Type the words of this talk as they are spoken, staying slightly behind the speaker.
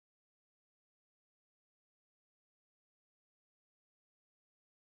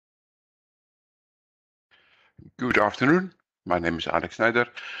Good afternoon. My name is Alex Snyder,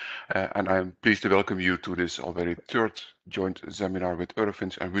 and I'm pleased to welcome you to this already third joint seminar with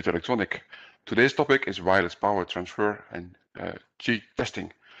Eurofins and Ruud Electronic. Today's topic is wireless power transfer and G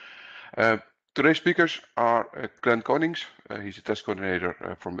testing. Uh, Today's speakers are Glenn Konings. He's a test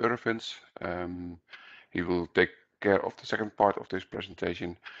coordinator from Eurofins. He will take care of the second part of this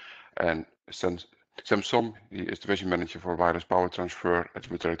presentation, and Sam Som, he is division manager for wireless power transfer at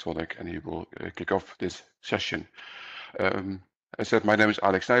Ruud Electronic, and he will kick off this session. I said, my name is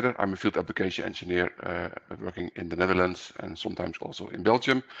Alex Snyder. I'm a field application engineer working in the Netherlands and sometimes also in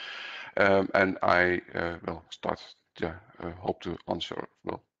Belgium. And I will start, hope to answer,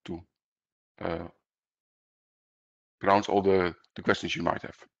 to pronounce all the questions you might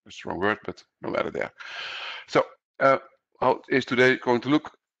have. A strong word, but no matter there. So how is today going to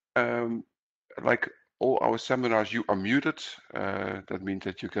look? Like all our seminars, you are muted. That means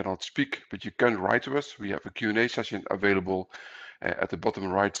that you cannot speak, but you can write to us. We have a Q&A session available at the bottom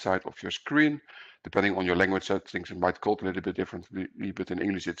right side of your screen. Depending on your language settings, it might call a little bit differently, but in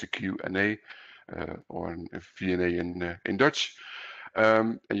English it's a Q&A or a V&A in Dutch.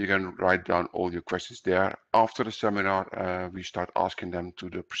 And you can write down all your questions there. After the seminar, we start asking them to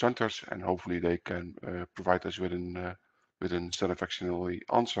the presenters, and hopefully they can provide us with a satisfactory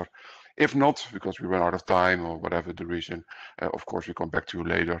answer. If not, because we run out of time or whatever the reason, of course we come back to you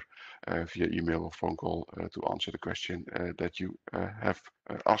later via email or phone call to answer the question that you have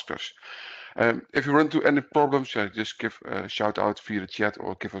asked us. If you run into any problems, just give a shout out via the chat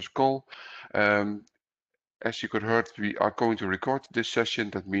or give us a call. As you could heard, we are going to record this session.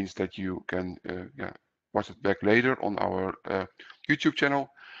 That means that you can watch it back later on our YouTube channel.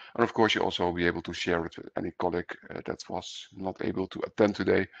 And of course, you also will be able to share it with any colleague that was not able to attend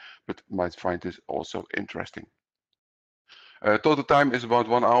today, but might find this also interesting. Total time is about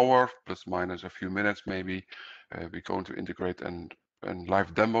 1 hour, plus minus a few minutes maybe. We're going to integrate and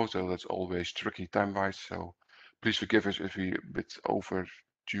live demo, so that's always tricky time-wise. So please forgive us if we a bit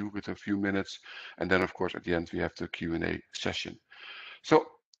overdue with a few minutes. And then, of course, at the end, we have the Q&A session. So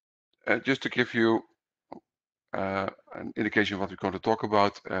just to give you an indication of what we're going to talk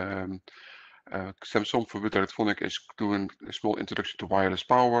about, Samsung for Ruud Electronic is doing a small introduction to wireless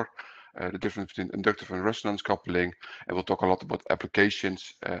power, the difference between inductive and resonance coupling, and we'll talk a lot about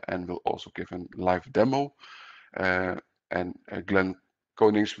applications, and we'll also give a live demo. And Glenn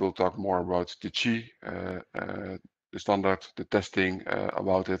Konings will talk more about the G, the standard, the testing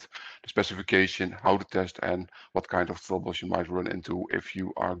about it, the specification, how to test, and what kind of troubles you might run into if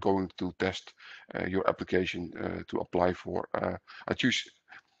you are going to test your application to apply for a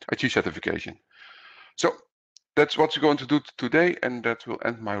G certification. So that's what we're going to do today, and that will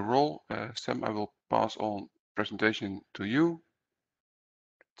end my role. Sam, I will pass on presentation to you.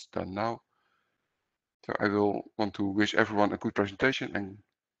 It's done now. So I will want to wish everyone a good presentation, and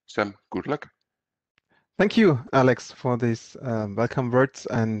Sam, good luck. Thank you, Alex, for these welcome words,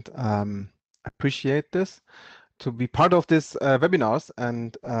 and appreciate this to be part of this webinars.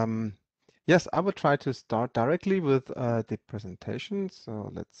 And yes, I will try to start directly with the presentation.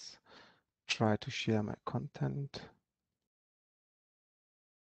 So let's try to share my content.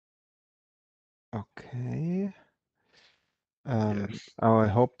 Okay. Yes. I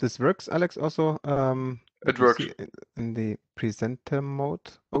hope this works, Alex. Also, It works. See in the presenter mode.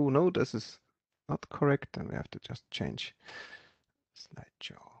 Oh no, this is not correct, and we have to just change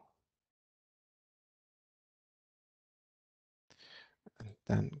slideshow. And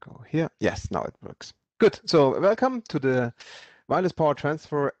then go here. Yes, now it works. Good. So welcome to the wireless power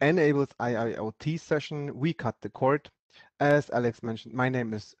transfer enables IIoT session. We cut the cord. As Alex mentioned, my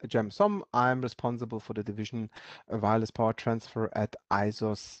name is Jem Som. I'm responsible for the division of wireless power transfer at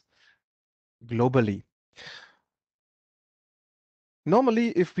ISOS globally. Normally,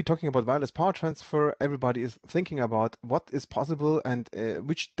 if we're talking about wireless power transfer, everybody is thinking about what is possible and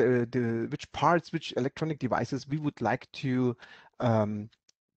which parts, which electronic devices we would like to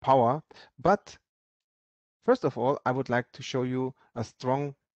power. But first of all, I would like to show you a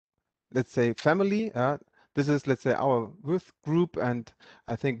strong, let's say, family. This is, let's say, our Würth group, and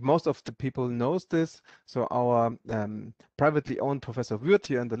I think most of the people knows this. So our privately owned Professor Würth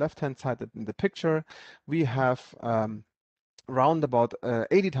here on the left-hand side in the picture, we have around about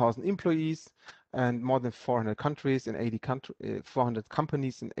 80,000 employees and more than 400 countries in 400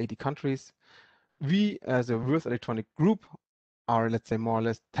 companies in 80 countries. We, as a Würth Electronic Group, are, let's say, more or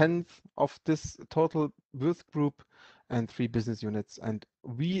less 10th of this total Würth group and 3 business units. And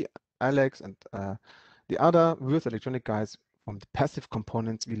we, Alex, and the other Würth Electronic guys from the passive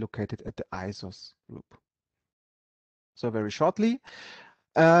components, we located at the ISOS group. So very shortly,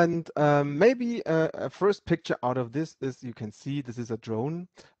 And maybe a first picture out of this is you can see this is a drone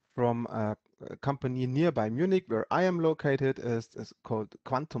from a company nearby Munich where I am located is called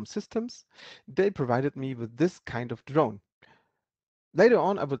Quantum Systems. They provided me with this kind of drone. Later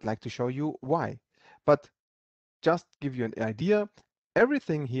on, I would like to show you why. But just give you an idea,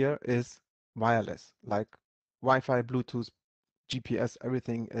 everything here is wireless, like Wi-Fi, Bluetooth, GPS,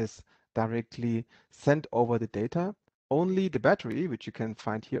 everything is directly sent over the data. Only the battery, which you can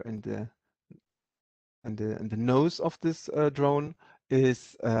find here in the nose of this drone,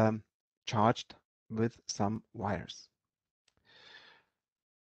 is charged with some wires.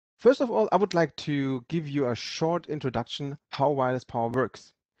 First of all, I would like to give you a short introduction how wireless power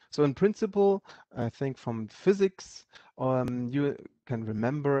works. So in principle, I think from physics, you can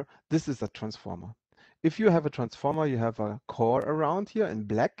remember this is a transformer. If you have a transformer, you have a core around here in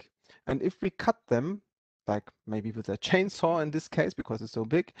black. And if we cut them, like maybe with a chainsaw in this case, because it's so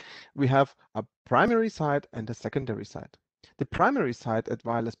big, we have a primary side and a secondary side. The primary side at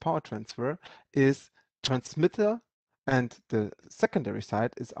wireless power transfer is transmitter, and the secondary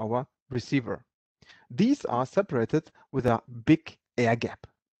side is our receiver. These are separated with a big air gap.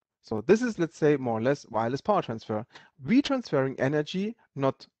 So this is, let's say, more or less wireless power transfer. We transferring energy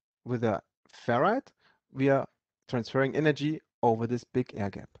not with a ferrite, we are transferring energy over this big air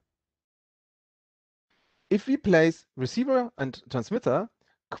gap. If we place receiver and transmitter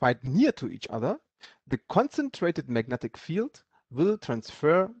quite near to each other, the concentrated magnetic field will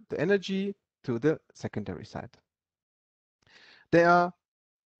transfer the energy to the secondary side. They are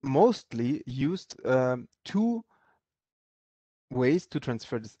mostly used two ways to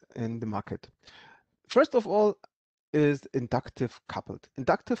transfer this in the market. First of all is inductive coupled.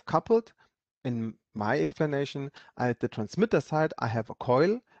 Inductive coupled, in my explanation, at the transmitter side I have a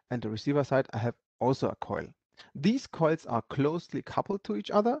coil, and the receiver side I have also a coil. These coils are closely coupled to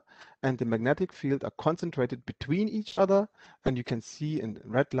each other, and the magnetic field are concentrated between each other, and you can see in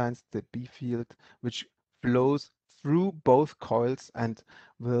red lines the B field, which flows through both coils and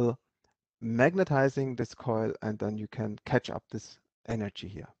will magnetizing this coil, and then you can catch up this energy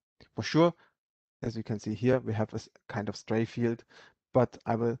here. For sure, as you can see here, we have a kind of stray field, but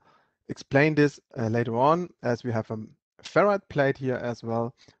I will explain this later on. As we have a ferrite plate here as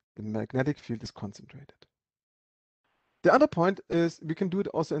well, the magnetic field is concentrated. The other point is we can do it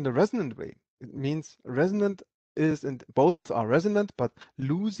also in the resonant way. It means resonant is, and both are resonant, but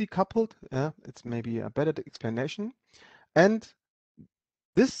loosely coupled. It's maybe a better explanation. And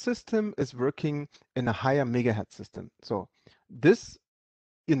this system is working in a higher megahertz system. So this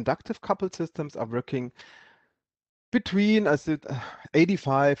inductive coupled systems are working between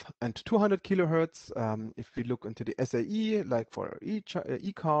 85 and 200 kilohertz. If we look into the SAE, like for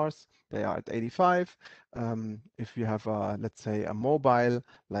e-cars, they are at 85. If you have, let's say, a mobile,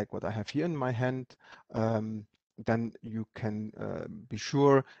 like what I have here in my hand, then you can be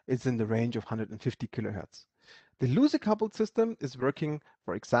sure it's in the range of 150 kilohertz. The loosely coupled system is working,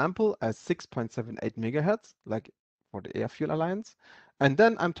 for example, as 6.78 megahertz, like for the Air-Fuel Alliance. And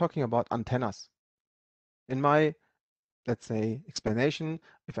then I'm talking about antennas. In my, let's say, explanation,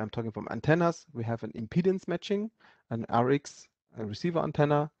 if I'm talking from antennas, we have an impedance matching, an RX a receiver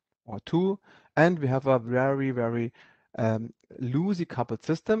antenna or two, and we have a very, very loosely coupled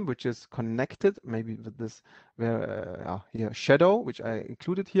system, which is connected maybe with this here shadow, which I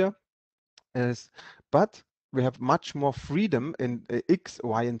included here, but we have much more freedom in X,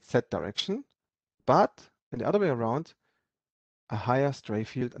 Y, and Z direction, but in the other way around, a higher stray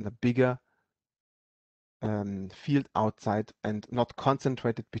field and a bigger field outside and not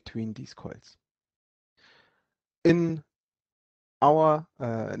concentrated between these coils. In our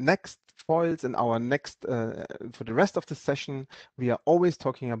next foils, in our next, for the rest of the session, we are always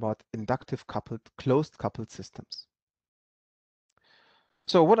talking about inductive coupled, closed coupled systems.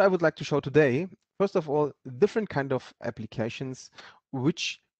 So what I would like to show today, first of all, different kind of applications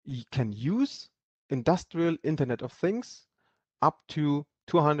which you can use industrial Internet of Things up to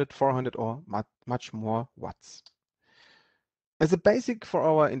 200, 400 or much more watts. As a basic for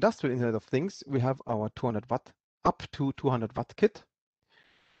our industrial Internet of Things, we have our 200 watt up to 200 watt kit,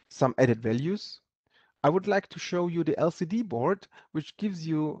 some added values. I would like to show you the LCD board, which gives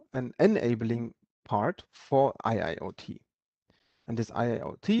you an enabling part for IIoT. And this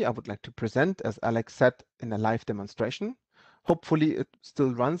IIoT I would like to present, as Alex said, in a live demonstration. Hopefully it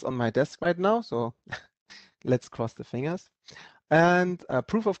still runs on my desk right now, so let's cross the fingers. And a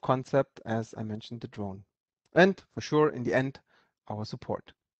proof of concept, as I mentioned, the drone. And for sure, in the end, our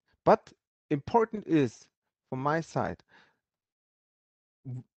support. But important is, from my side,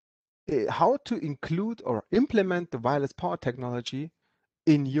 how to include or implement the wireless power technology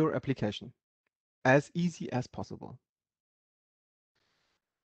in your application as easy as possible.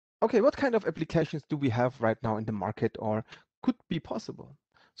 Okay, what kind of applications do we have right now in the market or could be possible?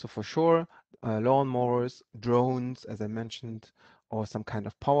 So for sure, lawnmowers, drones, as I mentioned, or some kind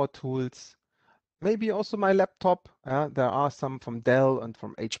of power tools. Maybe also my laptop. There are some from Dell and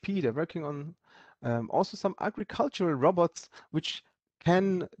from HP they're working on. Also some agricultural robots which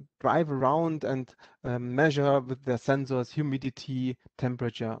can drive around and measure with their sensors humidity,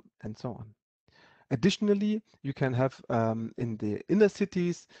 temperature, and so on. Additionally, you can have in the inner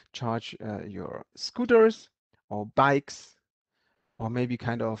cities charge your scooters or bikes or maybe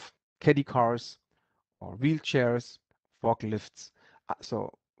kind of caddy cars or wheelchairs, forklifts.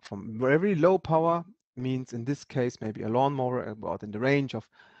 So from very low power means in this case maybe a lawnmower about in the range of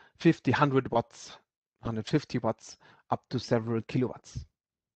 50, 100 watts, 150 watts up to several kilowatts.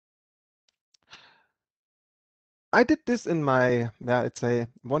 I did this in my, it's a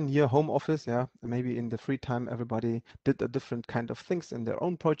 1-year home office. Maybe in the free time, everybody did a different kind of things in their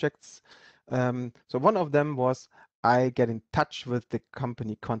own projects. So one of them was I get in touch with the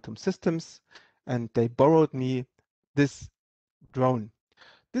company Quantum Systems, and they borrowed me this drone.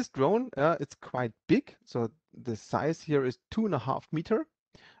 This drone, it's quite big. So the size here is 2.5 meter,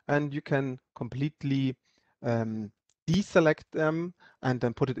 and you can completely deselect them and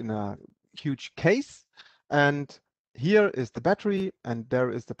then put it in a huge case. And here is the battery, and there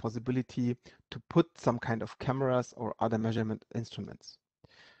is the possibility to put some kind of cameras or other measurement instruments.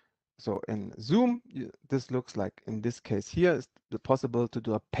 So in zoom, this looks like in this case here is possible to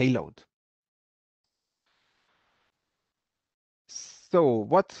do a payload. So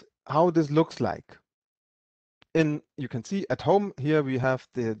how this looks like. You can see at home here we have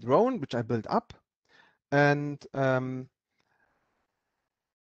the drone which I built up, and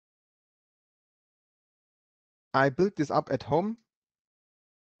I built this up at home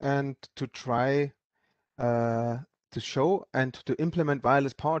and to try to show and to implement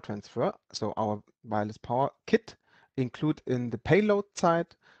wireless power transfer. So our wireless power kit include in the payload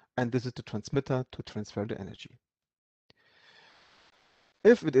side, and this is the transmitter to transfer the energy.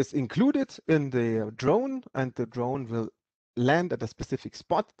 If it is included in the drone and the drone will land at a specific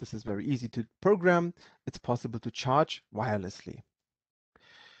spot, this is very easy to program. It's possible to charge wirelessly.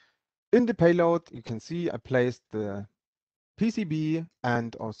 In the payload, you can see I placed the PCB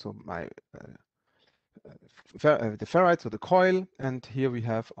and also my the ferrite, so the coil, and here we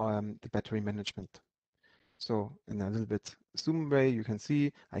have the battery management. So in a little bit zoom way, you can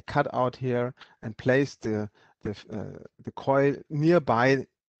see I cut out here and placed the coil nearby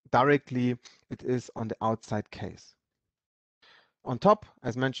directly. It is on the outside case. On top,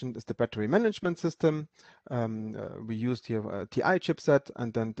 as mentioned, is the battery management system. We used here a TI chipset,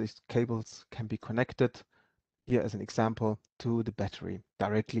 and then these cables can be connected here as an example to the battery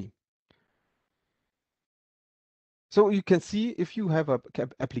directly. So you can see if you have a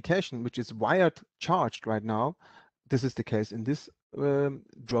application which is wired charged right now, this is the case in this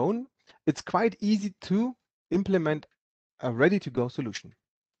drone, it's quite easy to implement a ready-to-go solution.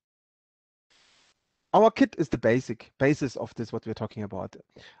 Our kit is the basis of this, what we're talking about.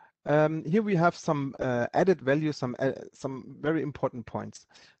 Here we have some added value, some very important points.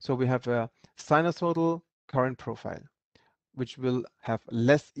 So we have a sinusoidal current profile, which will have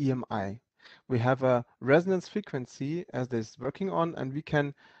less EMI. We have a resonance frequency as this working on, and we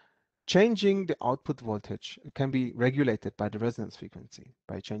can changing the output voltage. It can be regulated by the resonance frequency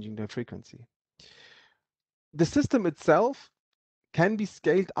by changing the frequency. The system itself can be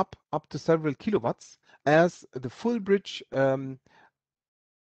scaled up to several kilowatts, as the full bridge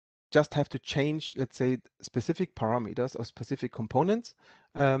just have to change, let's say, specific parameters or specific components,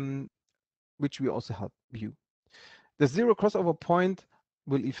 which we also help you. The zero crossover point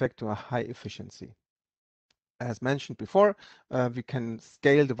will effect to a high efficiency. As mentioned before, we can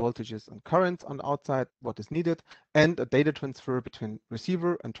scale the voltages and currents on the outside, what is needed, and a data transfer between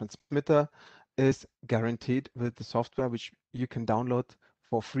receiver and transmitter is guaranteed with the software which you can download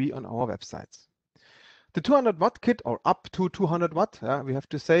for free on our websites. The 200 watt kit, or up to 200 watt, we have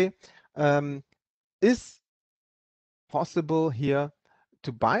to say, is possible here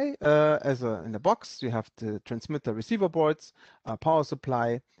to buy in the box. You have the transmitter receiver boards, a power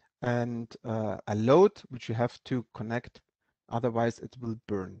supply, and a load which you have to connect, otherwise it will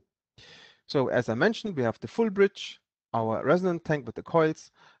burn. So as I mentioned, we have the full bridge, our resonant tank with the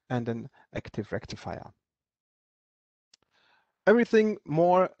coils, and an active rectifier. Everything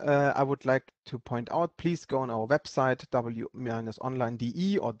more I would like to point out, please go on our website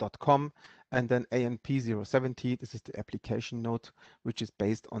w-online.de or .com, and then ANP070, this is the application note which is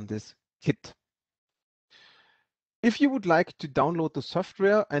based on this kit. If you would like to download the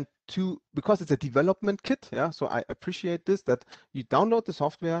software and because it's a development kit, yeah, so I appreciate this, that you download the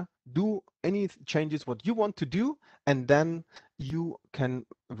software, do any changes what you want to do, and then you can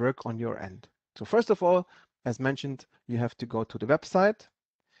work on your end. So first of all, as mentioned, you have to go to the website,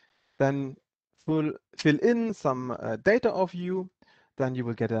 then fill in some data of you, then you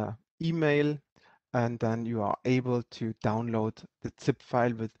will get an email, and then you are able to download the zip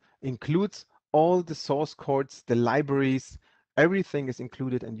file, which includes all the source codes, the libraries, everything is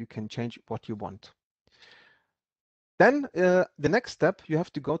included, and you can change what you want. Then the next step, you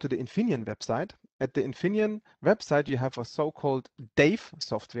have to go to the Infineon website. At the Infineon website, you have a so-called Dave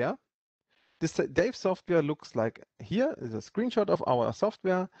software. This Dave software looks like here is a screenshot of our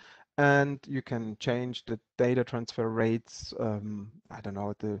software, and you can change the data transfer rates, I don't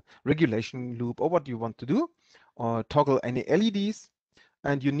know, the regulation loop, or what you want to do, or toggle any LEDs.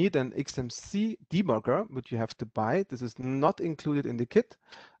 And you need an XMC debugger, which you have to buy. This is not included in the kit,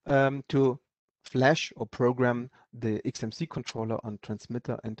 to flash or program the XMC controller on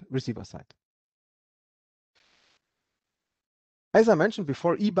transmitter and receiver side. As I mentioned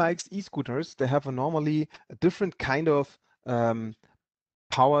before, e-bikes, e-scooters, they have normally a different kind of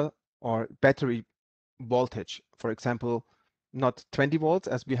power or battery voltage. For example, not 20 volts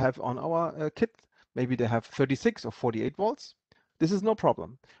as we have on our kit. Maybe they have 36 or 48 volts. This is no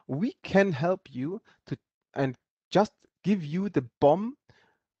problem. We can help you and just give you the BOM,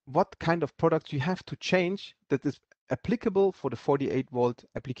 what kind of product you have to change that is applicable for the 48 volt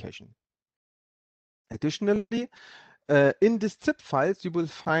application. Additionally, in these zip files, you will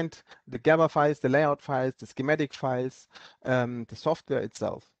find the GABA files, the layout files, the schematic files, the software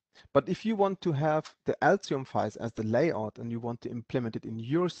itself. But if you want to have the Altium files as the layout and you want to implement it in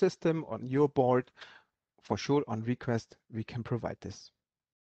your system, on your board, for sure, on request, we can provide this.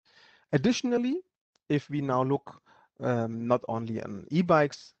 Additionally, if we now look not only on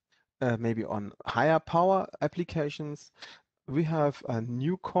e-bikes, maybe on higher power applications, we have a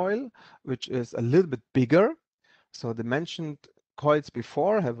new coil, which is a little bit bigger. So the mentioned coils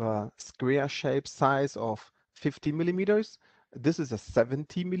before have a square shape size of 50 millimeters. This is a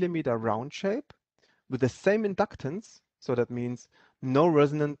 70 millimeter round shape with the same inductance. So that means no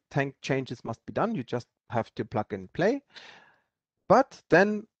resonant tank changes must be done. You just have to plug and play. But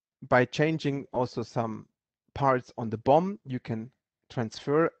then by changing also some parts on the BOM, you can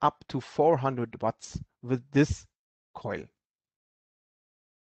transfer up to 400 watts with this coil.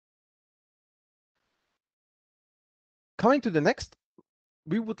 Coming to the next,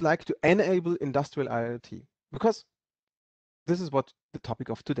 we would like to enable industrial IoT because this is what the topic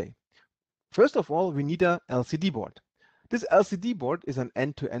of today. First of all, we need a LCD board. This LCD board is an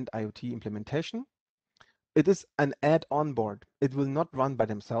end-to-end IoT implementation. It is an add-on board. It will not run by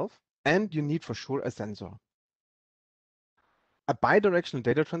themselves, and you need for sure a sensor. A bidirectional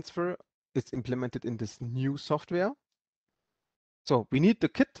data transfer is implemented in this new software. So we need the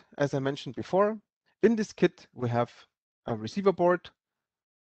kit, as I mentioned before. In this kit, we have a receiver board,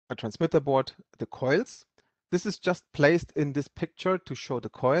 a transmitter board, the coils. This is just placed in this picture to show the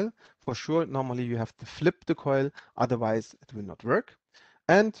coil. For sure, normally you have to flip the coil, otherwise it will not work.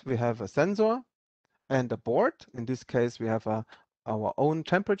 And we have a sensor and a board. In this case, we have our own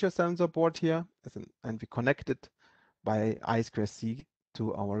temperature sensor board here, and we connect it by I2C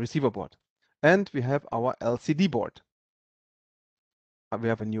to our receiver board. And we have our LCD board. We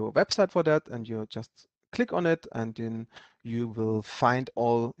have a new website for that, and you just click on it, and then you will find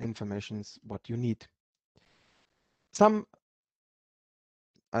all informations what you need. Some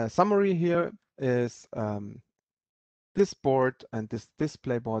summary here is this board and this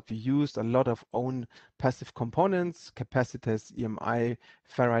display board. We used a lot of own passive components, capacitors, EMI,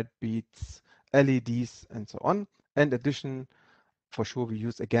 Farad beads, LEDs, and so on. And addition, for sure, we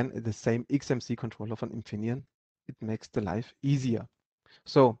use again the same XMC controller from Infineon. It makes the life easier.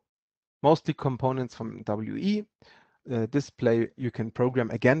 So mostly components from WE. Display you can program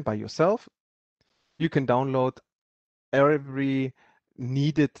again by yourself. You can download every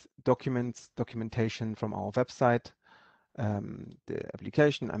needed documentation from our website, the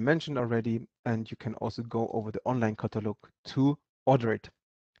application I mentioned already, and you can also go over the online catalog to order it.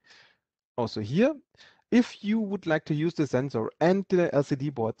 Also here, if you would like to use the sensor and the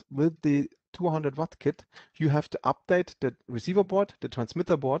LCD board with the 200 watt kit, you have to update the receiver board, the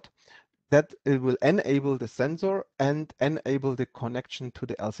transmitter board, that it will enable the sensor and enable the connection to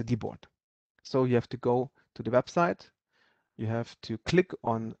the LCD board. So you have to go to the website, you have to click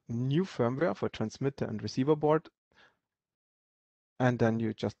on new firmware for transmitter and receiver board, and then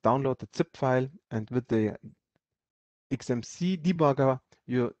you just download the zip file, and with the XMC debugger,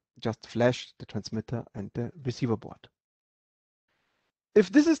 you just flash the transmitter and the receiver board.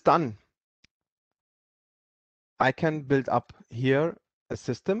 If this is done, I can build up here a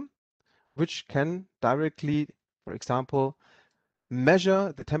system which can directly, for example,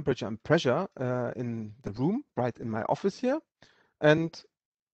 measure the temperature and pressure in the room, right in my office here, and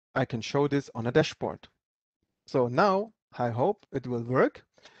I can show this on a dashboard. So now I hope it will work.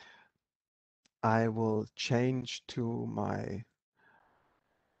 I will change to my,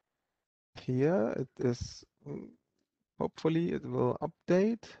 here it is, hopefully it will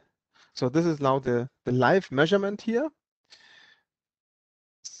update. So this is now the live measurement here.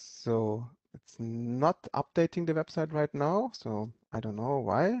 So it's not updating the website right now, so I don't know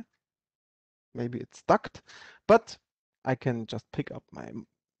why. Maybe it's stuck, but I can just pick up my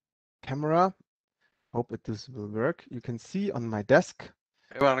camera. Hope this will work. You can see on my desk.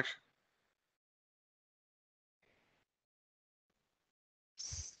 Hey, Alex.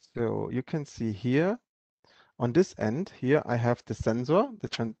 So you can see here on this end here, I have the sensor,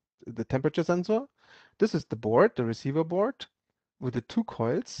 the temperature sensor. This is the board, the receiver board with the two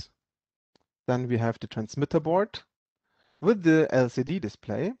coils. Then we have the transmitter board with the LCD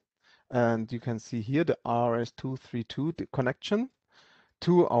display. And you can see here the RS232 connection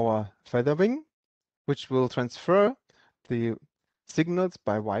to our feather wing, which will transfer the signals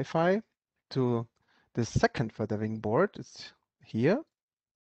by Wi-Fi to the second feather wing board. It's here.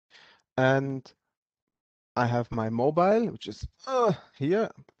 And I have my mobile, which is here,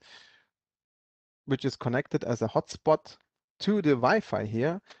 which is connected as a hotspot to the Wi-Fi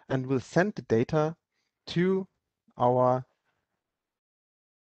here and will send the data to our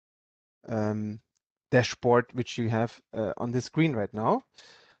dashboard, which you have on the screen right now.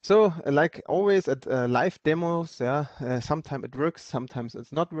 So like always at live demos, yeah, sometimes it works, sometimes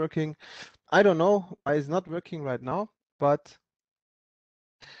it's not working. I don't know why it's not working right now, but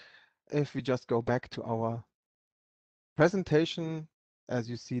if we just go back to our presentation, as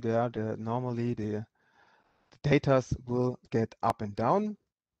you see there, normally the data will get up and down.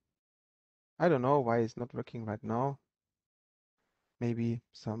 I don't know why it's not working right now. Maybe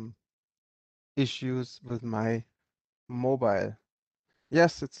some issues with my mobile.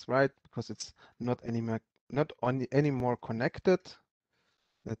 Yes, it's right, because it's not anymore connected.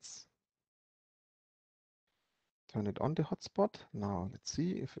 Let's turn it on, the hotspot. Now let's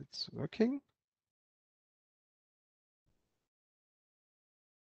see if it's working.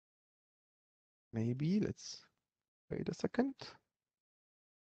 Maybe let's wait a second.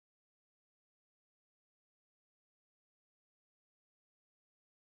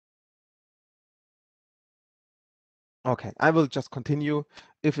 Okay, I will just continue.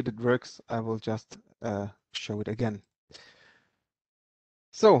 If it works, I will just show it again.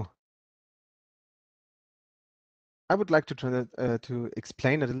 So I would like to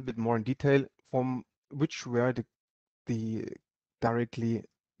explain a little bit more in detail from which were the directly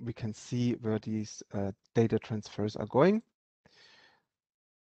we can see where these data transfers are going.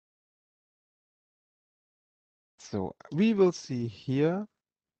 So we will see here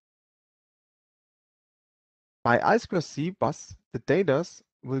by I2C bus, the data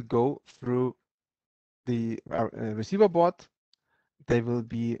will go through the receiver board. They will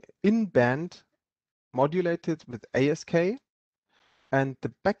be in band modulated with ASK, and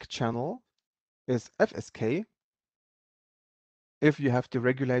the back channel is FSK. If you have to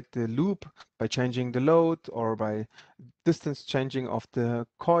regulate the loop by changing the load or by distance changing of the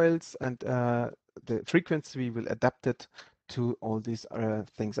coils, and the frequency will adapt it to all these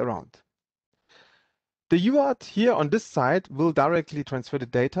things around. The UART here on this side will directly transfer the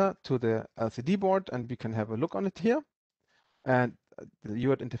data to the LCD board, and we can have a look on it here. And the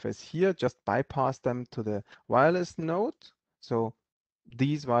UART interface here just bypass them to the wireless node. So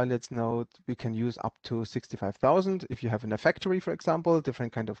these wireless nodes we can use up to 65,000 if you have in a factory, for example,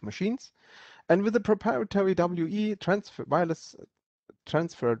 different kind of machines. And with the proprietary WE wireless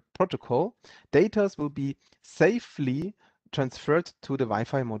transfer protocol, data will be safely transferred to the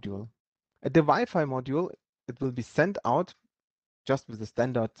Wi-Fi module. At the Wi-Fi module, it will be sent out just with the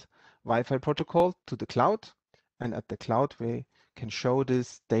standard Wi-Fi protocol to the cloud. And at the cloud, we can show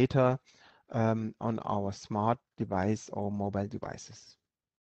this data on our smart device or mobile devices.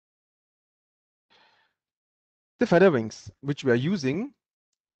 The feather wings, which we are using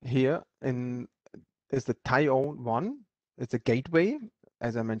here is the TIO one. It's a gateway,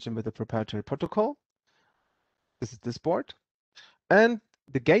 as I mentioned, with the proprietary protocol. This is this board. And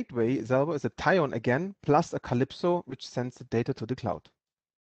the gateway itself is a TION again, plus a Calypso, which sends the data to the cloud.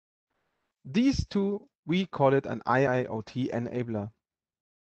 These two, we call it an IIoT enabler.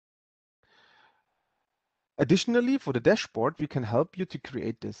 Additionally, for the dashboard, we can help you to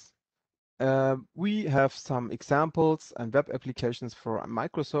create this. We have some examples and web applications for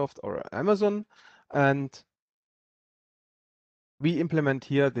Microsoft or Amazon, and we implement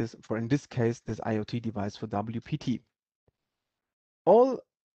here this, for in this case, this IoT device for WPT. All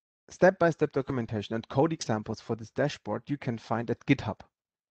step-by-step documentation and code examples for this dashboard you can find at GitHub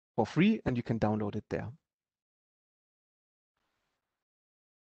for free, and you can download it there.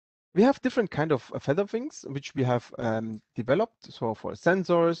 We have different kind of feather wings, which we have developed. So for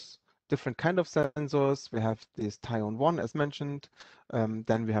sensors, different kind of sensors, we have this Tyon 1 as mentioned.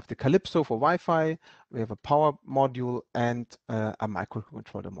 Then we have the Calypso for Wi-Fi. We have a power module and a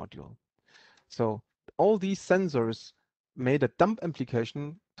microcontroller module. So all these sensors made a dumb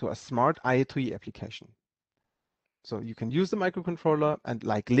application to a smart IoT application. So you can use the microcontroller, and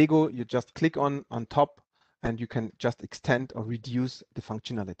like Lego, you just click on top and you can just extend or reduce the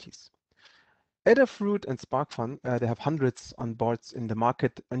functionalities. Adafruit and SparkFun, they have hundreds on boards in the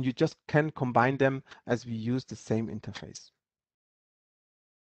market, and you just can combine them as we use the same interface.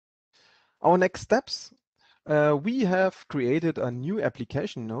 Our next steps, we have created a new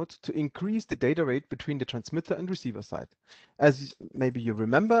application node to increase the data rate between the transmitter and receiver side. As maybe you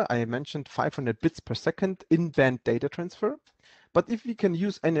remember, I mentioned 500 bits per second in-band data transfer. But if we can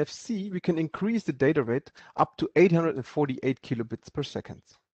use NFC, we can increase the data rate up to 848 kilobits per second.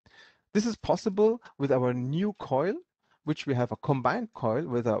 This is possible with our new coil, which we have a combined coil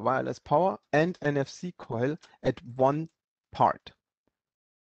with a wireless power and NFC coil at one part.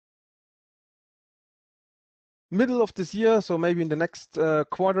 Middle of this year, so maybe in the next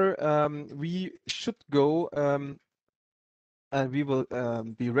quarter, we should go and we will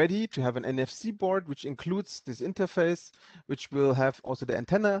be ready to have an NFC board, which includes this interface, which will have also the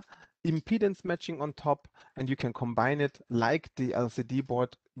antenna impedance matching on top, and you can combine it like the LCD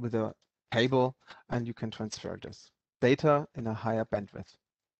board with a cable, and you can transfer this data in a higher bandwidth.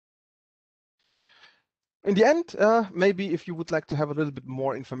 In the end, maybe if you would like to have a little bit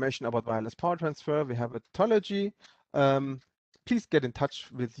more information about wireless power transfer, we have a topology. Please get in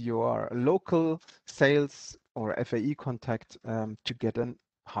touch with your local sales or FAE contact to get a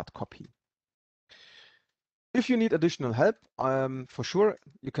hard copy. If you need additional help, for sure,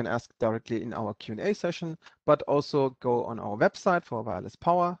 you can ask directly in our Q&A session, but also go on our website for wireless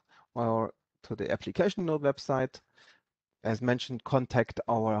power or to the application node website. As mentioned, contact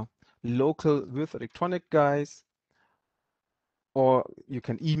our local Würth Electronic guys, or you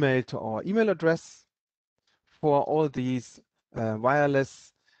can email to our email address for all these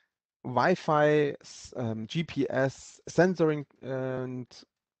wireless Wi-Fi, GPS, sensoring and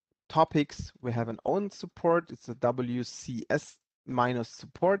topics. We have an own support. It's a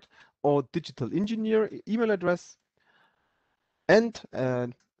WCS-support or digital engineer email address. And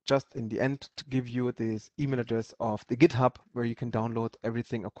just in the end, to give you this email address of the GitHub, where you can download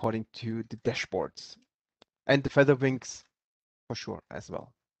everything according to the dashboards and the feather wings for sure as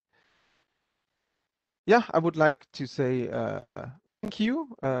well. Yeah, I would like to say thank you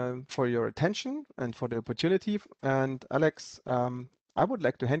for your attention and for the opportunity. And Alex, I would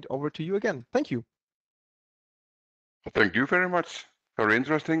like to hand over to you again. Thank you. Thank you very much. Very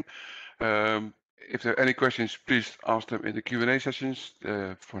interesting. If there are any questions, please ask them in the Q&A sessions.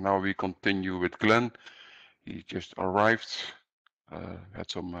 For now, we continue with Glenn. He just arrived. Had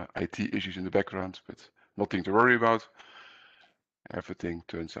some IT issues in the background, but nothing to worry about. Everything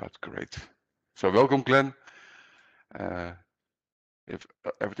turns out great. So welcome, Glenn. If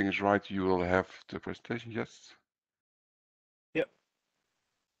everything is right, you will have the presentation, yes? Yep.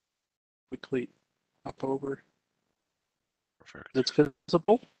 Quickly up over. Perfect. It's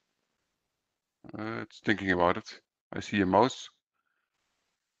visible? It's thinking about it. I see a mouse.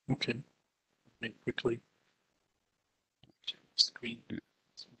 Okay. Let me quickly check the screen.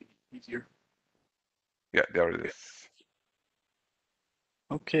 It's easier. Yeah, there it is.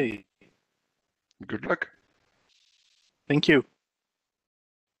 Okay. Good luck. Thank you.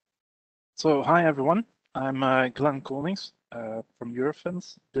 So, hi everyone. I'm Glenn Konings from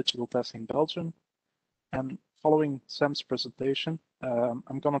Eurofins, Digital Testing Belgium. And following Sam's presentation,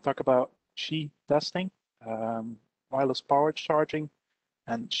 I'm going to talk about Qi testing, wireless power charging,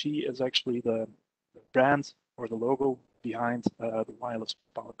 and Qi is actually the brand or the logo behind the wireless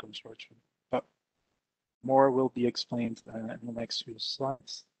power consortium. But more will be explained in the next few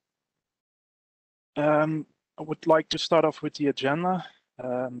slides. I would like to start off with the agenda,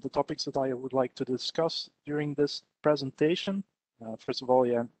 the topics that I would like to discuss during this presentation. First of all,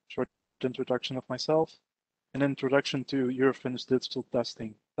 short introduction of myself, an introduction to Eurofins Digital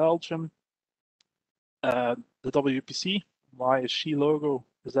Testing Belgium, the WPC, why is Qi logo,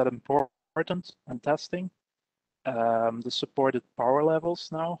 is that important, and testing, the supported power levels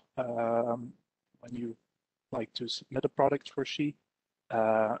now when you like to submit a product for SHE.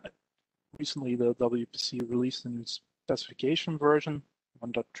 Recently, the WPC released a new specification version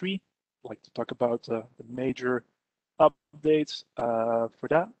 1.3. I'd like to talk about the major updates for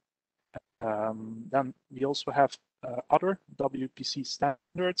that. Then we also have other WPC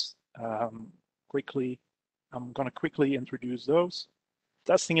standards. I'm going to quickly introduce those.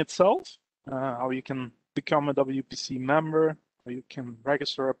 Testing itself, how you can become a WPC member, how you can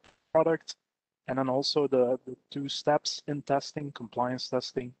register a product, and then also the 2 steps in testing, compliance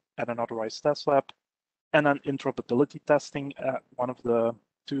testing at an authorized test lab, and then interoperability testing at one of the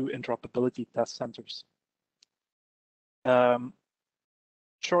 2 interoperability test centers.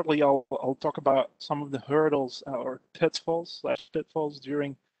 Shortly, I'll talk about some of the hurdles or pitfalls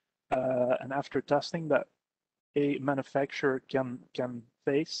during and after testing that a manufacturer can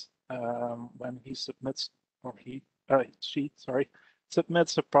face when he submits or she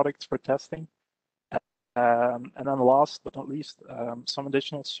submits a product for testing. And then last but not least, some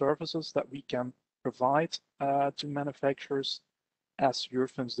additional services that we can provide to manufacturers as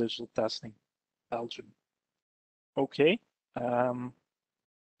Eurofins Digital Testing Belgium. Okay,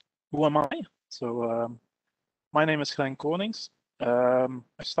 who am I? So my name is Glenn Konings. I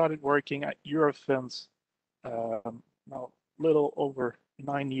started working at Eurofins now a little over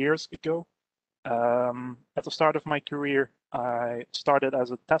 9 years ago. At the start of my career, I started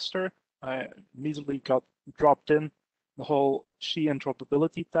as a tester. I immediately got dropped in the whole SHE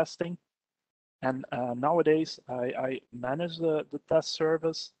interoperability testing. And nowadays, I manage the test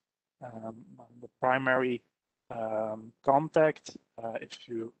service. I'm the primary contact if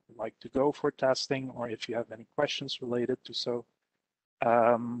you like to go for testing or if you have any questions related to so.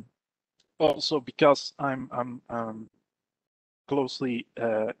 Also because I'm closely,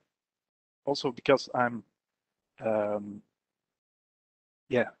 also because I'm,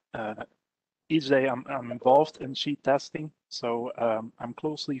 each day I'm involved in SHE testing, so I'm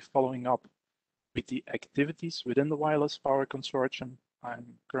closely following up with the activities within the Wireless Power Consortium. I'm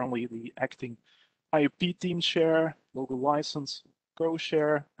currently the acting IOP team chair, local license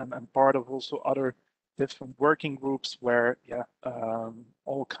co-chair, and I'm part of also other different working groups where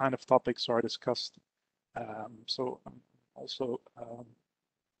all kind of topics are discussed. So I'm also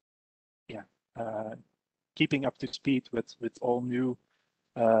keeping up to speed with all new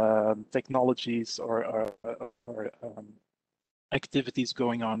technologies or activities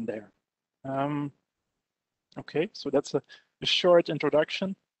going on there. Okay, so that's a short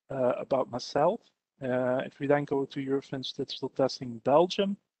introduction about myself. If we then go to Eurofins Digital Testing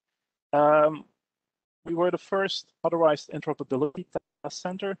Belgium, we were the first authorized interoperability test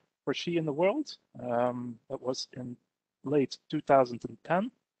center for SHE in the world. That was in late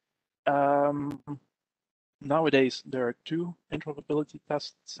 2010. Nowadays, there are 2 interoperability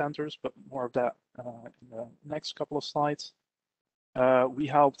test centers, but more of that in the next couple of slides. We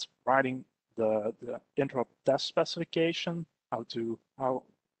helped writing the interop test specification, how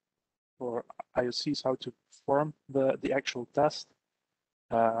for IOCs how to perform the actual test.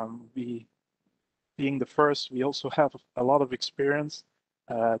 Being the first, we also have a lot of experience,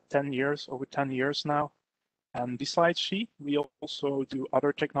 over 10 years now. And besides SHE, we also do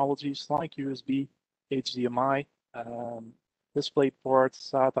other technologies like USB, HDMI, DisplayPort,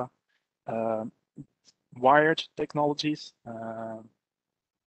 SATA, wired technologies.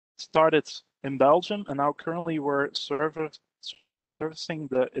 Started in Belgium, and now currently we're servicing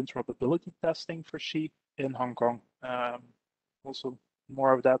the interoperability testing for SHE in Hong Kong. Also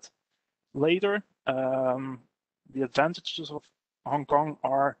more of that later. The advantages of Hong Kong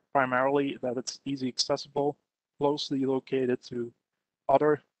are primarily that it's easy accessible, closely located to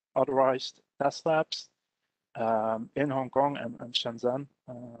other authorized test labs in Hong Kong and Shenzhen.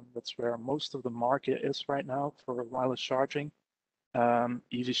 That's where most of the market is right now for wireless charging.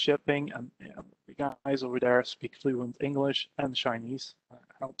 Easy shipping, and the guys over there speak fluent English and Chinese.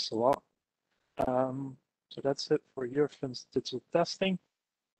 Helps a lot. So that's it for Eurofins Digital Testing.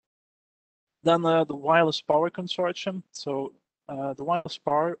 Then the Wireless Power Consortium. So the Wireless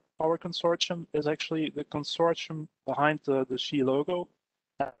Power Consortium is actually the consortium behind the SHE logo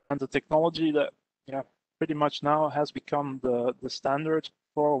and the technology that pretty much now has become the standard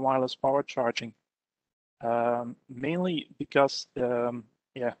for wireless power charging. Mainly because all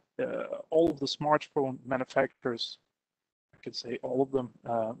of the smartphone manufacturers, I could say all of them,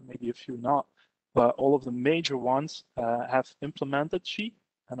 maybe a few not, but all of the major ones have implemented SHE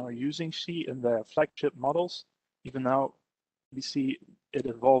and are using SHE in their flagship models. Even now, we see it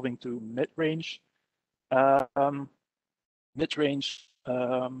evolving to mid-range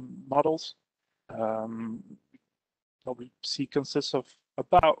models. WPC consists of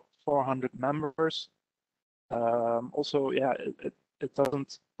about 400 members. Also, yeah, it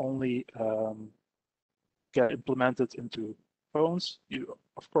doesn't only get implemented into phones. You,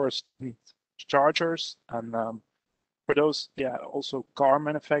 of course, need chargers, and for those, yeah, also car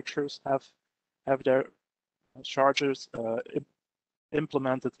manufacturers have their chargers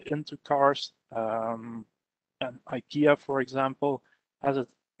implemented into cars. And IKEA, for example, has it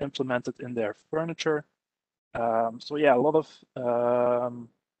implemented in their furniture. So yeah, a lot of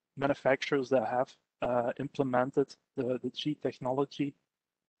manufacturers that have implemented the Qi technology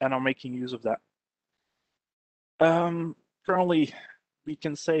and are making use of that. Currently, we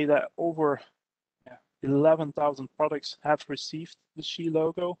can say that over 11,000 products have received the Qi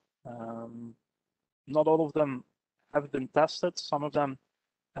logo. Not all of them have been tested. Some of them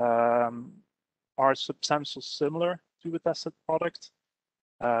are substantially similar to a tested product.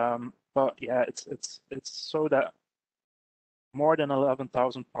 But yeah, it's so that more than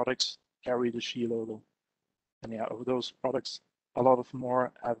 11,000 products carry the Qi logo. And yeah, of those products, a lot of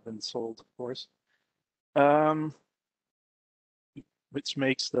more have been sold, of course. Which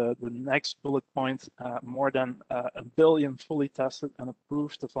makes the next bullet point more than 1 billion fully tested and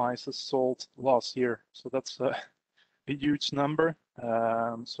approved devices sold last year. So that's a huge number.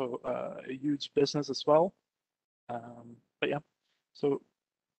 So a huge business as well. But yeah, so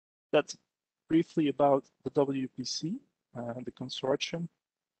that's briefly about the WPC, the consortium.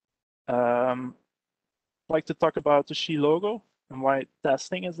 I'd like to talk about the Qi logo and why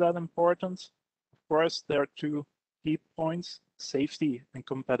testing is that important. Of course, there are two key points: safety and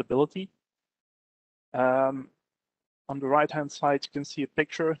compatibility. On the right-hand side, you can see a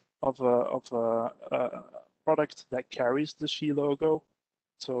picture of a product that carries the Qi logo.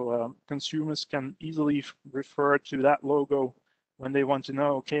 So consumers can easily refer to that logo when they want to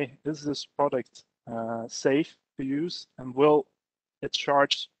know, okay, is this product safe to use, and will it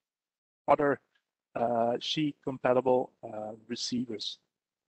charge other Qi compatible receivers?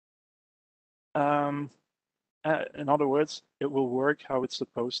 In other words, it will work how it's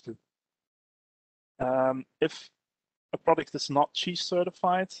supposed to. If a product is not Qi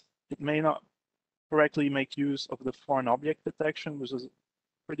certified, it may not correctly make use of the foreign object detection, which is a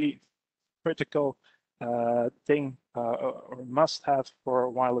pretty critical thing or must have for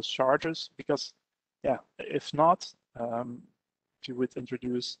wireless chargers, because yeah, if not, if you would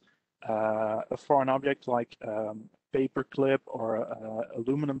introduce a foreign object like paper clip or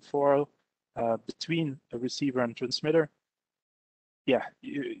aluminum foil between a receiver and transmitter, yeah,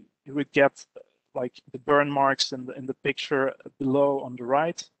 you would get like the burn marks in the picture below on the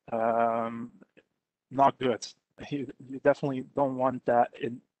right. Not good. You definitely don't want that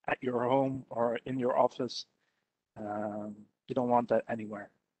at your home or in your office. You don't want that anywhere.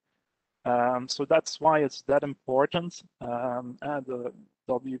 So that's why it's that important. And the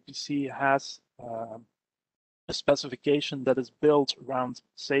WPC has a specification that is built around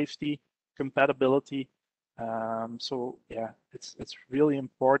safety, compatibility. So yeah, it's really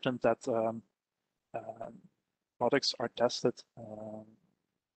important that products are tested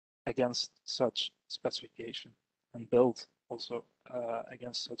against such specification and built also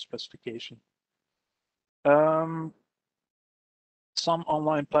against such specification. Some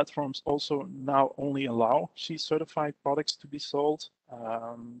online platforms also now only allow Qi certified products to be sold.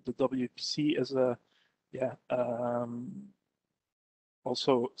 The WPC is a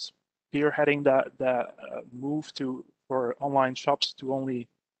also spearheading that move for online shops to only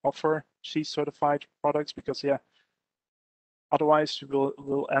offer Qi certified products, because yeah, otherwise you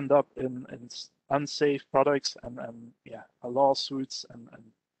will end up in unsafe products and yeah, lawsuits and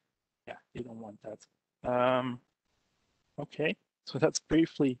yeah, you don't want that. Okay, so that's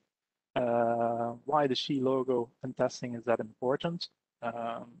briefly why the Qi logo and testing is that important.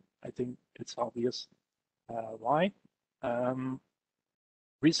 I think it's obvious why.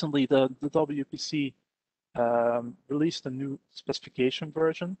 Recently, the WPC released a new specification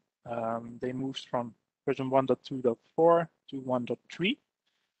version. They moved from version 1.2.4 to 1.3.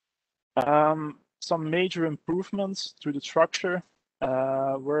 Some major improvements to the structure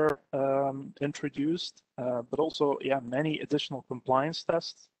were introduced, but also, yeah, many additional compliance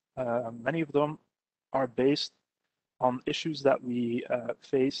tests. Many of them are based on issues that we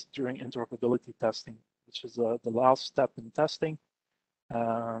faced during interoperability testing, which is the last step in testing.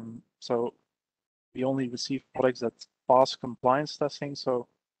 So we only receive products that pass compliance testing. So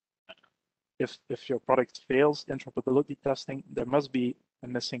if your product fails interoperability testing, there must be a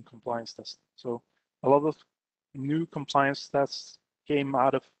missing compliance test. So a lot of new compliance tests came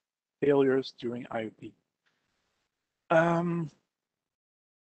out of failures during IOP.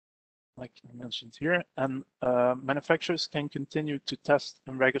 like I mentioned here, and manufacturers can continue to test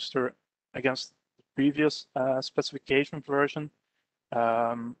and register against the previous specification version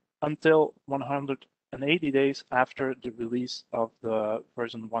until 180 days after the release of the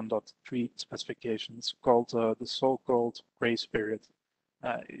version 1.3 specification. It's called the so-called grace period.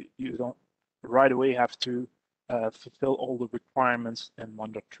 You don't right away have to fulfill all the requirements in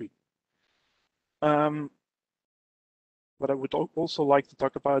 1.3. What I would also like to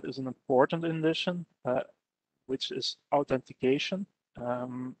talk about is an important addition, which is authentication.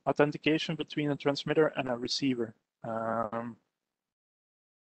 Authentication between a transmitter and a receiver.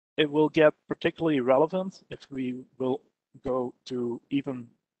 It will get particularly relevant if we will go to even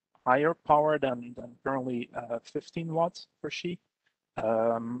higher power than currently 15 watts per Qi.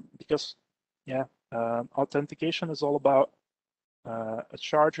 Because, yeah, authentication is all about a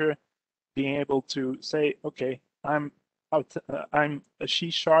charger being able to say, okay, I'm a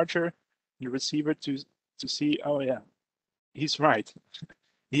Qi charger, the receiver to see, oh yeah, he's right.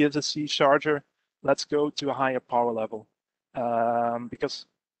 He is a Qi charger. Let's go to a higher power level. Because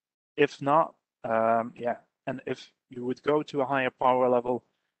if not, yeah, and if you would go to a higher power level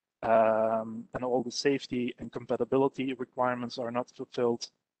and all the safety and compatibility requirements are not fulfilled,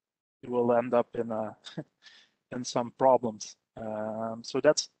 you will end up in in some problems. So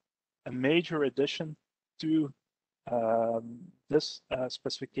that's a major addition to this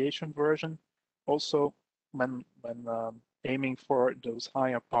specification version. Also, when aiming for those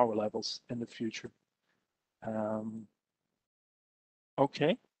higher power levels in the future.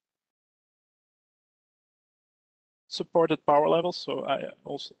 Okay. Supported power levels. So I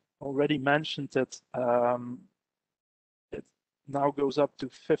also already mentioned that it now goes up to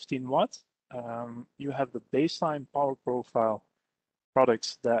 15 watts. You have the baseline power profile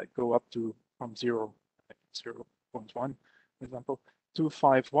products that go up to from 0.1, for example, to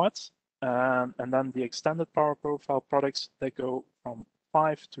 5 watts. And then the extended power profile products that go from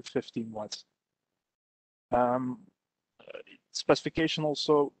 5 to 15 watts. Specification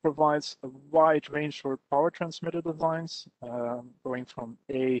also provides a wide range for power transmitter designs, going from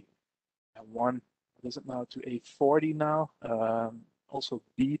A1, what is it now, to A40 now. Also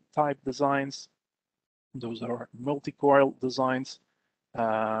B-type designs. Those are multi-coil designs.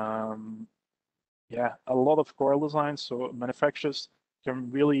 Yeah, a lot of coil designs, so manufacturers can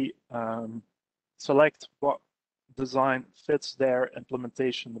really select what design fits their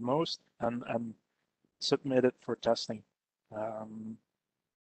implementation the most and submit it for testing. And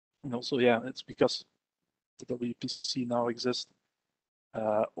also, yeah, it's because the WPC now exists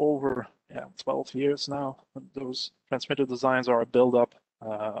over 12 years now. Those transmitter designs are a build-up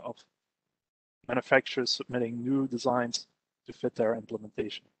of manufacturers submitting new designs to fit their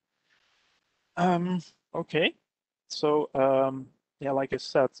implementation. Okay, so yeah, like I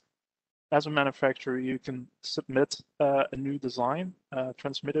said, as a manufacturer, you can submit a new design,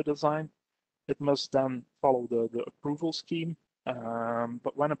 transmitter design. It must then follow the approval scheme,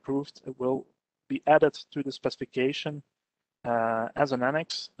 but when approved, it will be added to the specification as an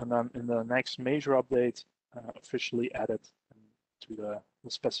annex, and then in the next major update, officially added to the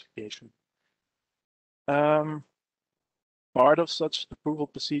specification. Part of such approval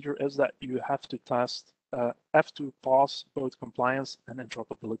procedure is that you have to test, have to pass both compliance and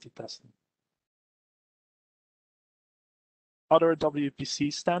interoperability testing. Other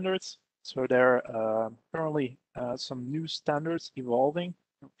WPC standards. So there are currently some new standards evolving.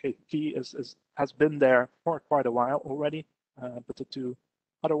 Okay, key has been there for quite a while already, but the two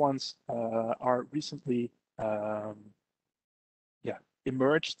other ones are recently,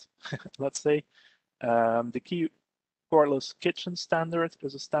 emerged. Let's say the key cordless kitchen standard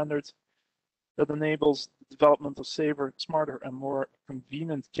is a standard that enables the development of safer, smarter, and more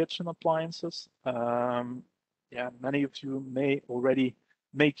convenient kitchen appliances. Yeah, many of you may already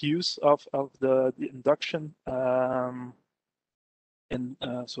make use of the induction so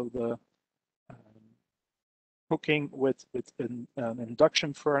the cooking with an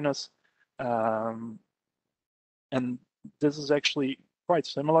induction furnace, and this is actually quite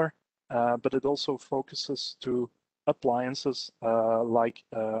similar, but it also focuses to appliances like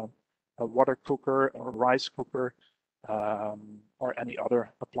a water cooker or rice cooker, or any other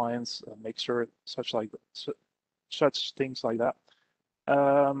appliance, mixer, such things like that.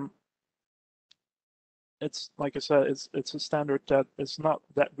 It's like I said, it's a standard that is not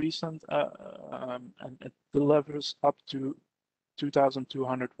that recent, and it delivers up to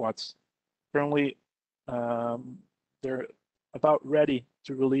 2,200 watts. Currently, they're about ready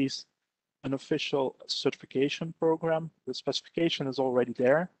to release an official certification program. The specification is already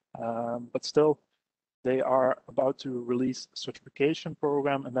there, but still, they are about to release a certification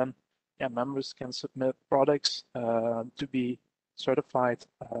program, and then members can submit products to be certified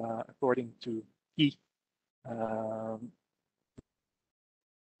according to E. The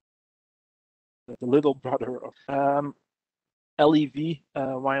little brother of LEV,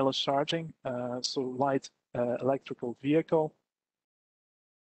 wireless charging, so light electrical vehicle.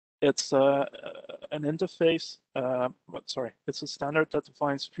 It's an interface, it's a standard that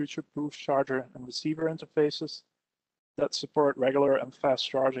defines future-proof charger and receiver interfaces that support regular and fast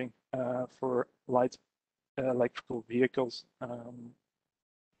charging for light electrical vehicles.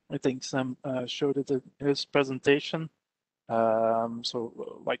 I think Sam showed it in his presentation.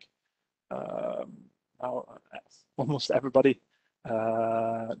 So like now almost everybody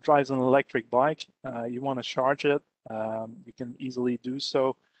drives an electric bike. You want to charge it, you can easily do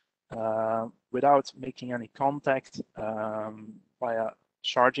so without making any contact via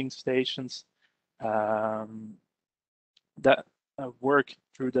charging stations that work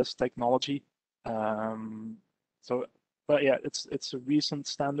through this technology. But yeah, it's a recent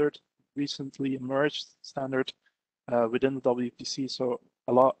standard, recently emerged standard within the WPC. So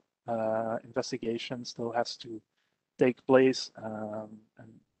a lot investigation still has to take place, and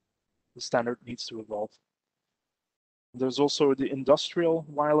the standard needs to evolve. There's also the industrial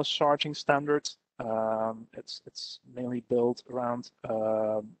wireless charging standard. It's mainly built around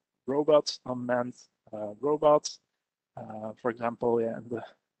robots, unmanned robots. For example, in the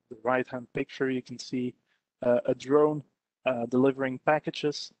right-hand picture, you can see a drone delivering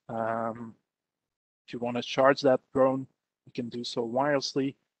packages. If you want to charge that drone, you can do so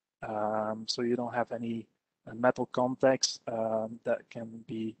wirelessly, so you don't have any metal contacts that can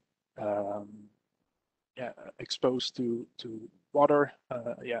be exposed to water,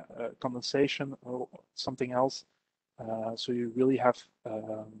 condensation or something else. So you really have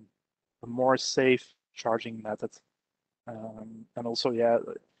a more safe charging method. And also,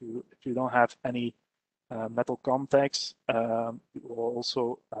 if you don't have any metal contacts, you will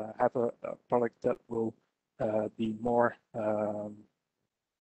also have a product that will be more,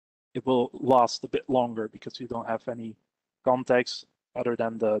 it will last a bit longer because you don't have any contacts other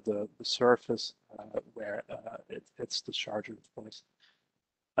than the surface where it hits the charger, of course.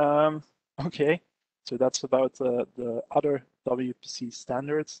 Okay, so that's about the other WPC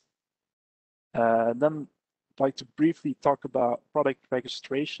standards. Then I'd like to briefly talk about product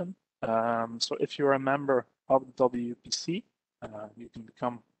registration. So if you're a member of the WPC, you can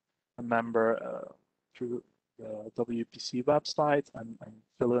become a member through the WPC website and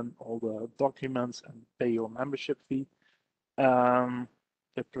fill in all the documents and pay your membership fee.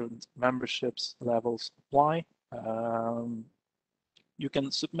 Different memberships levels apply. You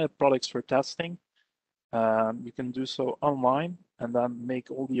can submit products for testing. You can do so online and then make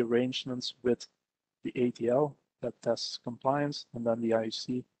all the arrangements with the ATL that tests compliance, and then the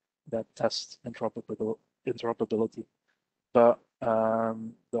IUC that tests interoperability. But the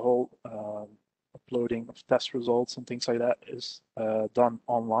whole uploading of test results and things like that is done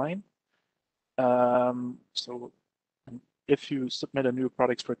online. So if you submit a new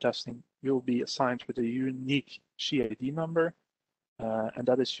product for testing, you'll be assigned with a unique SHE-ID number, and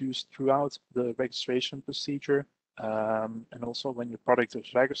that is used throughout the registration procedure. And also when your product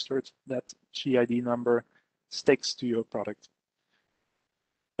is registered, that SHE-ID number sticks to your product.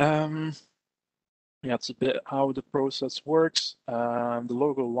 It's a bit how the process works. The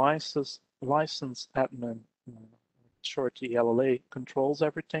logo license admin, short ELLA, controls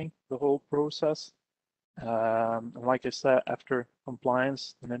everything, the whole process. And like I said, after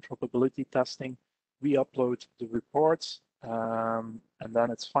compliance and interoperability testing, we upload the reports, and then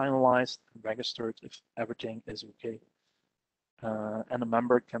it's finalized and registered if everything is okay. And a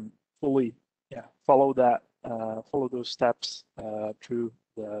member can fully follow those steps through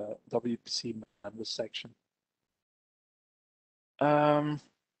the WPC members section.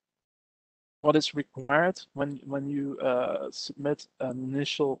 What is required when you submit an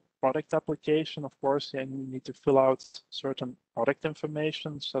initial product application? Of course, you need to fill out certain product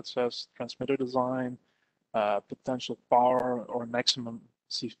information, such as transmitter design, potential power or maximum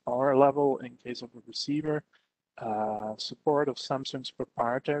received power level in case of a receiver, support of Samsung's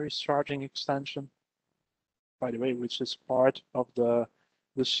proprietary charging extension, by the way, which is part of the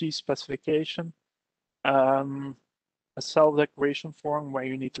SHE specification, a self-declaration form where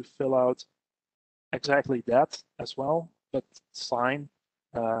you need to fill out exactly that as well, but sign,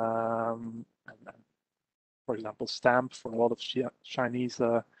 and for example, stamp. For a lot of Chinese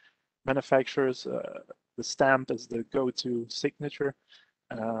manufacturers, the stamp is the go-to signature.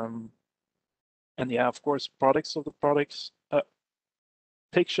 And of course, pictures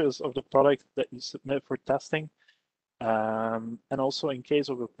of the product that you submit for testing. And also in case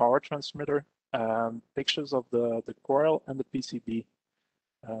of a power transmitter, pictures of the coil and the PCB.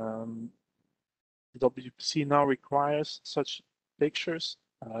 The WPC now requires such pictures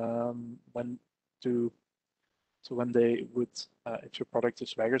when they would, if your product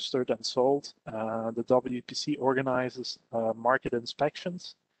is registered and sold, the WPC organizes market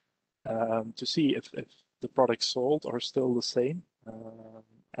inspections to see if the products sold are still the same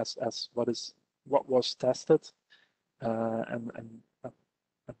as what was tested, and a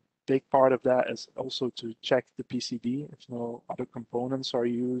big part of that is also to check the PCB if no other components are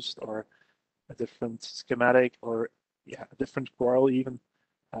used or a different schematic or a different coil even.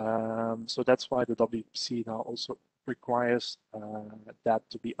 So that's why the WPC now also requires that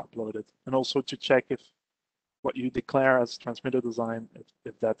to be uploaded, and also to check if what you declare as transmitter design,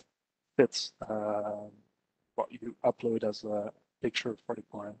 if that fits what you upload as a picture for the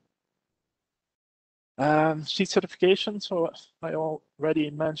coil. Sheet certification, so I already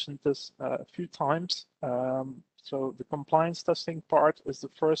mentioned this a few times. So the compliance testing part is the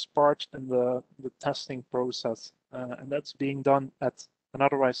first part in the testing process, and that's being done at an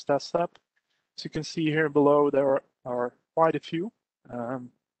authorized test lab. So you can see here below there are quite a few,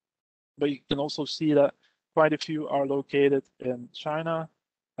 but you can also see that quite a few are located in China,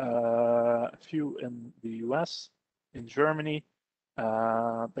 a few in the US, in Germany,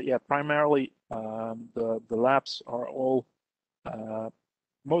 but yeah, primarily the labs are all,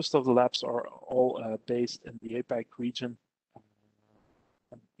 most of the labs are all based in the APAC region.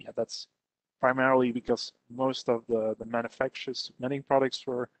 And yeah, that's primarily because most of the manufacturers submitting products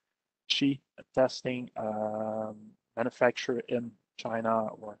for Qi testing manufacture in China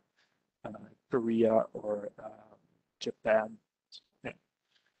or Korea or Japan. Yeah,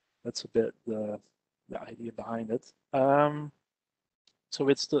 that's a bit the idea behind it. So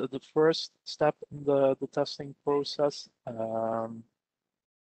it's the first step in the testing process.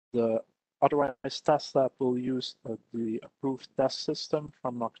 The authorized test lab will use the approved test system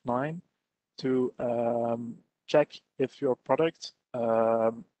from NOC 9 to check if your product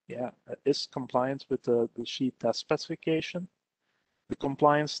is compliant with the sheet test specification. The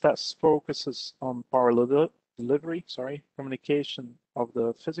compliance test focuses on power delivery, communication of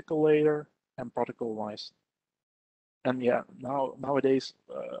the physical layer and protocol-wise. And yeah, nowadays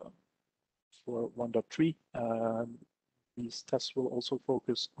for 1.3, these tests will also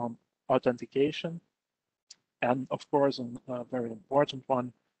focus on authentication, and of course, a very important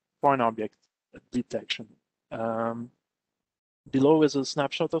one, foreign object detection. Below is a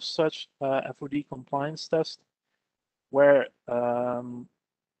snapshot of such FOD compliance test, where foreign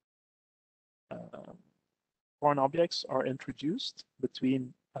objects are introduced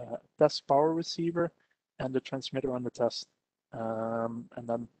between test power receiver and the transmitter on the test. And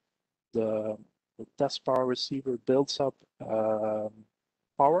then the test power receiver builds up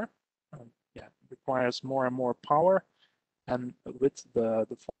power, requires more and more power, and with the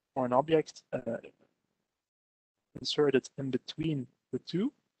foreign object inserted in between the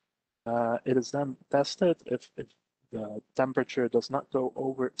two, it is then tested if the temperature does not go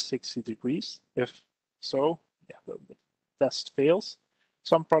over 60 degrees. If so, the test fails.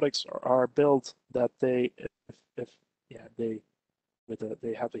 Some products are built that they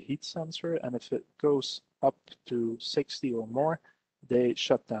have a heat sensor, and if it goes up to 60 or more, they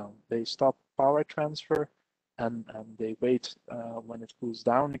shut down. They stop power transfer, and they wait when it cools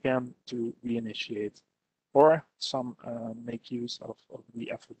down again to reinitiate. Or some make use of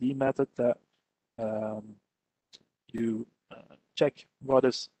the FOD method that you check what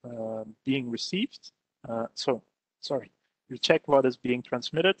is being received. You check what is being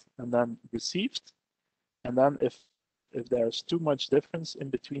transmitted and then received, and then if there's too much difference in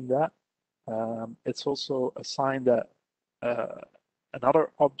between that, it's also a sign that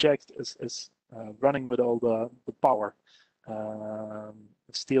another object is running with all the power,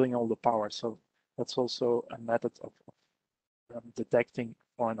 stealing all the power. So that's also a method of detecting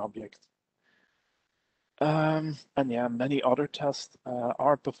foreign object. And yeah, many other tests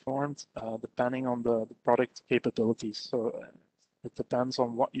are performed depending on the product capabilities. So it depends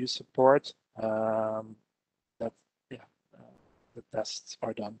on what you support that the tests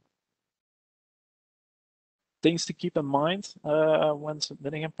are done. Things to keep in mind when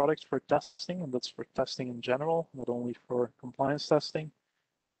submitting a product for testing, and that's for testing in general, not only for compliance testing.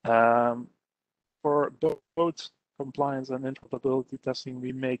 For both compliance and interoperability testing,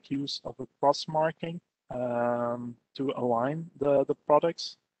 we make use of a cross-marking to align the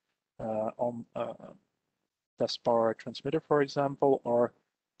products on test power transmitter, for example, or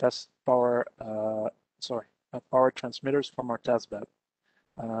test power, power transmitters from our test bed.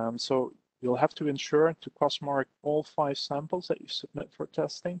 So you'll have to ensure to cross-mark all 5 samples that you submit for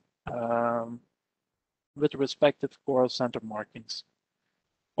testing with respective coil center markings.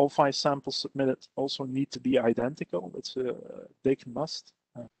 All 5 samples submitted also need to be identical. It's a big must,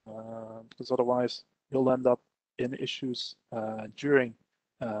 because otherwise you'll end up in issues during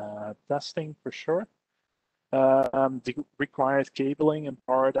testing for sure. The required cabling and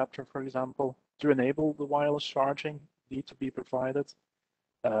power adapter, for example, to enable the wireless charging need to be provided.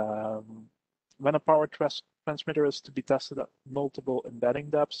 When a power transmitter is to be tested at multiple embedding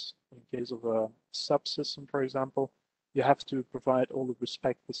depths, in case of a subsystem, for example, you have to provide all the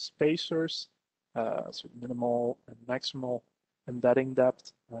respective spacers, so minimal and maximal embedding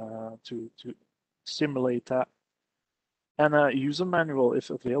depth to simulate that. And a user manual, if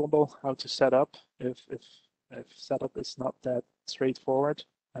available, how to set up if setup is not that straightforward.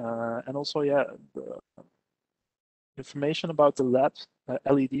 And also, yeah, the information about the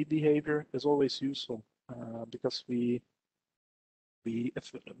LED behavior is always useful because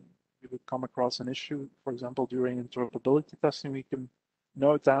if we would come across an issue, for example, during interoperability testing, we can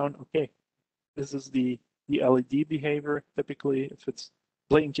note down, okay, this is the LED behavior. Typically, if it's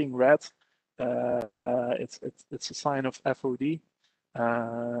blinking red, it's a sign of FOD,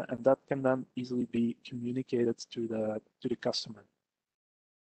 and that can then easily be communicated to the customer.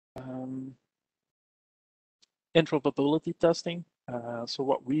 Interoperability testing. So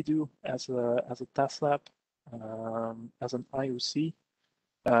what we do as a test lab, as an IOC,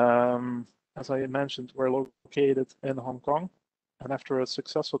 as I mentioned, we're located in Hong Kong, and after a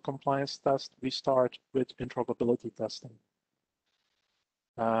successful compliance test, we start with interoperability testing.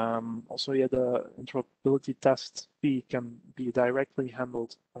 Also, yeah, the interoperability test fee can be directly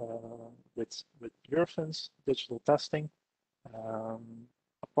handled with Eurofins digital testing.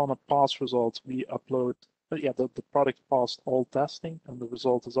 Upon a pass result, we upload. The product passed all testing, and the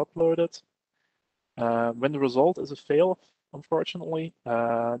result is uploaded. When the result is a fail, unfortunately,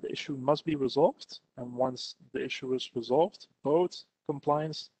 the issue must be resolved. And once the issue is resolved, both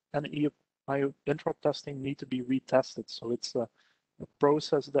compliance and interop testing need to be retested. So it's a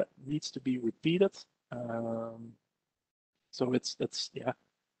process that needs to be repeated. So it's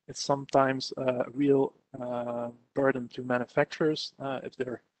sometimes a real burden to manufacturers if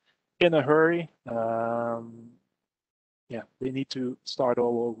they're in a hurry. They need to start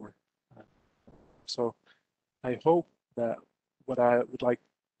all over. So I hope that what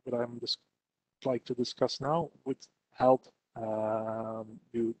I'm just like to discuss now would help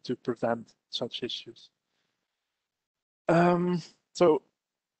you to prevent such issues. So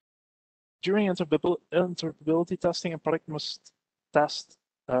during interoperability testing, a product must pass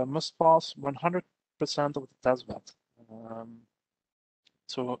 100% of the test bed.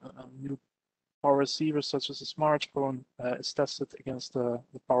 So a new power receiver, such as a smartphone, is tested against the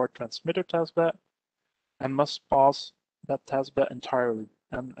power transmitter test bed and must pass that test bed entirely,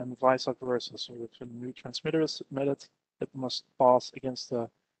 and vice versa. So if a new transmitter is submitted, it must pass against the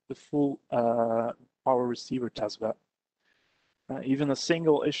full power receiver test bed. Even a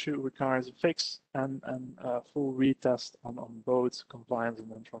single issue requires a fix and a full retest on both compliance and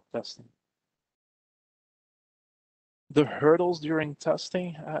interop testing. The hurdles during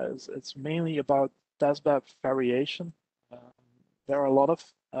testing, it's mainly about testbed variation. There are a lot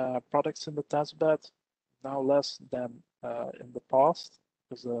of products in the testbed, now less than in the past,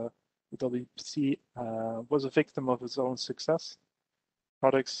 because the WPC was a victim of its own success.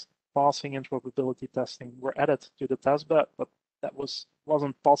 Products passing interoperability testing were added to the testbed, but that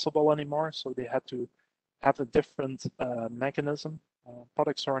wasn't possible anymore, so they had to have a different mechanism.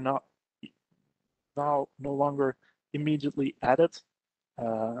 Products are now no longer immediately added.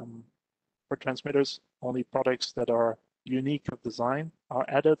 For transmitters, only products that are unique of design are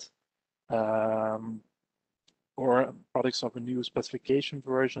added, or products of a new specification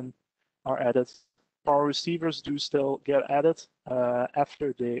version are added. Power receivers do still get added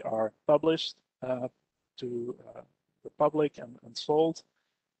after they are published to the public and sold.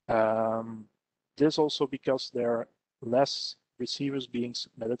 This also because there are less receivers being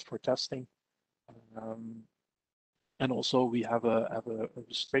submitted for testing. And also we have a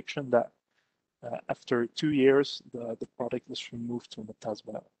restriction that after 2 years, the product is removed from the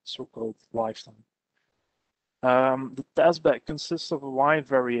testbed, so-called lifetime. The testbed consists of a wide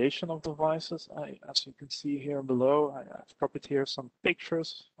variation of devices. As you can see here below, I've copied here some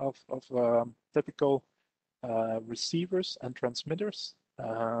pictures of typical receivers and transmitters.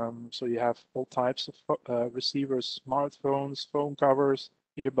 So you have all types of receivers, smartphones, phone covers,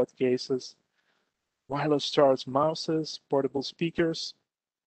 earbud cases, wireless charged mouses, portable speakers.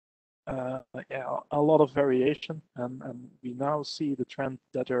 A lot of variation, and we now see the trend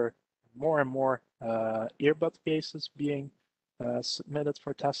that there are more and more earbud cases being submitted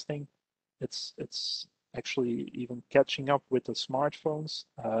for testing. It's actually even catching up with the smartphones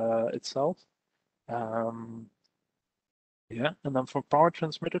itself. Yeah, and then for power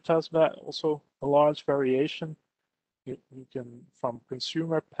transmitter testbed, also a large variation. You can, from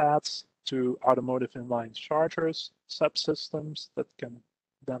consumer pads to automotive inline chargers, subsystems that can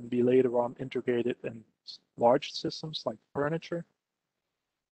then be later on integrated in large systems like furniture.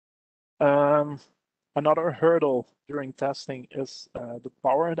 Another hurdle during testing is the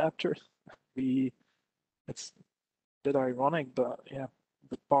power adapter. It's a bit ironic, but yeah,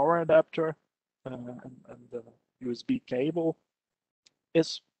 the power adapter and the USB cable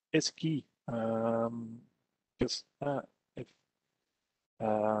is key, because if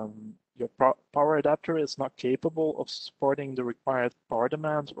your power adapter is not capable of supporting the required power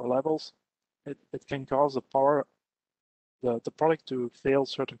demands or levels, it can cause the product to fail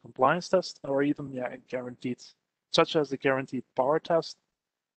certain compliance tests, or even guaranteed, such as the guaranteed power test,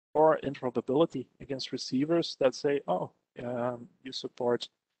 or interoperability against receivers that say, oh, you support,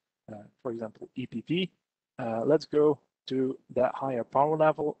 for example, EPP, let's go to that higher power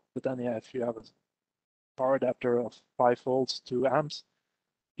level. But then, if you have a power adapter of 5 volts, 2 amps,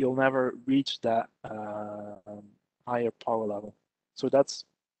 you'll never reach that higher power level. So that's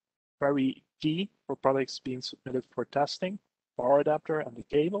very key for products being submitted for testing, power adapter and the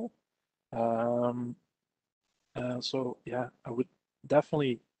cable. So yeah, I would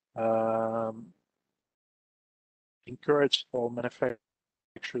definitely encourage all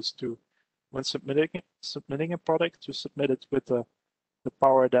manufacturers to, when submitting a product, to submit it with the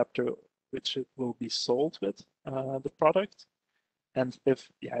power adapter which it will be sold with, the product. And if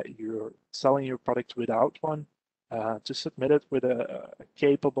you're selling your product without one, to submit it with a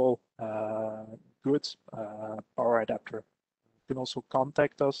capable, good power adapter. You can also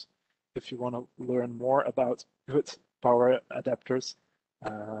contact us if you want to learn more about good power adapters,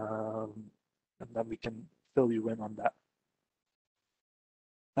 and then we can fill you in on that.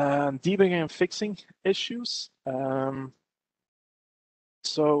 Debugging and fixing issues.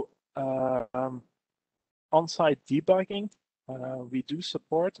 So on-site debugging, we do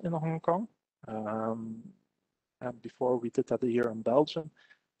support in Hong Kong. And before we did that here in Belgium,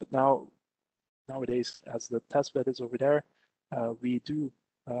 but nowadays, as the testbed is over there, we do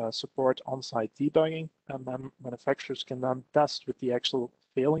support on-site debugging, and manufacturers can then test with the actual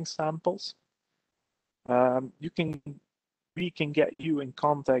failing samples. We can get you in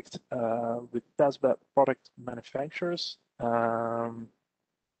contact with testbed product manufacturers,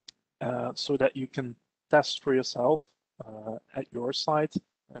 so that you can test for yourself at your site,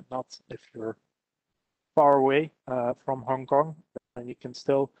 and not if you're far away from Hong Kong, and you can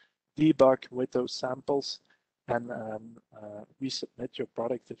still debug with those samples and resubmit your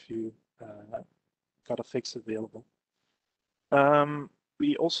product if you got a fix available.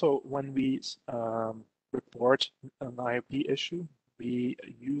 We also, when we report an IOP issue, we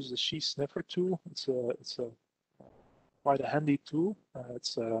use the She Sniffer tool. It's a quite a handy tool.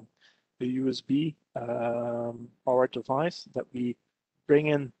 It's a USB powered device that we bring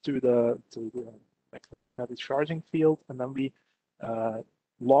into the magnetic charging field, and then we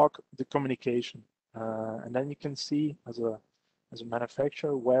log the communication, and then you can see as a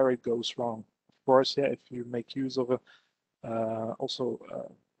manufacturer where it goes wrong. Of course, if you make use of a also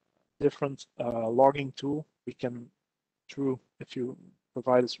different logging tool, we can, if you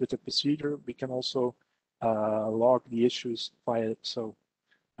provide us with a procedure, we can also log the issues via it. So,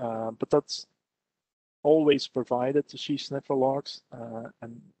 but that's always provided, the She Sniffer logs,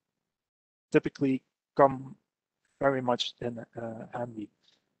 and typically come very much in handy.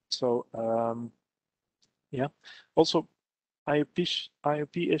 So yeah, also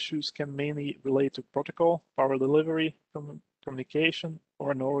IOP issues can mainly relate to protocol, power delivery, communication,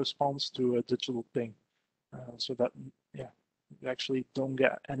 or no response to a digital ping. So that, you actually don't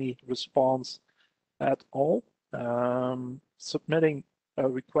get any response at all. Submitting a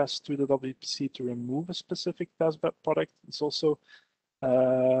request to the WPC to remove a specific testbed product is also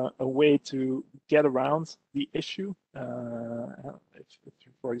a way to get around the issue. If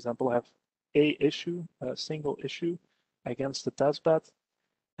you, for example, have a single issue against the testbed,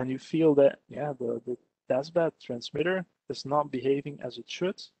 and you feel that the testbed transmitter is not behaving as it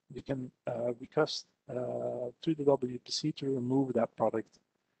should, you can request to the WPC to remove that product.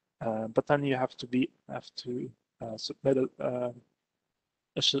 But then you have to submit a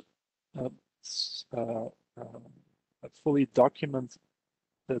fully documented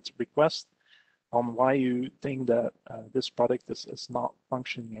request on why you think that this product is not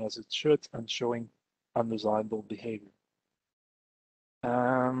functioning as it should and showing undesirable behavior.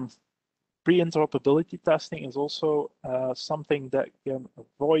 Pre-interoperability testing is also something that can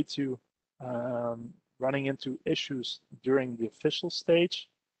avoid you running into issues during the official stage.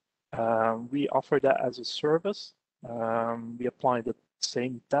 We offer that as a service. We apply the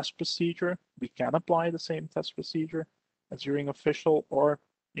same test procedure. We can apply the same test procedure as during official, or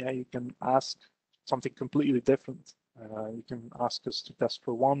you can ask something completely different. You can ask us to test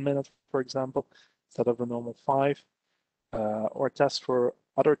for 1 minute, for example, instead of the normal 5, or test for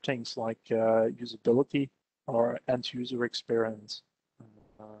other things like usability or end-user experience.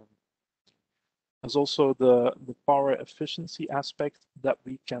 There's also the power efficiency aspect that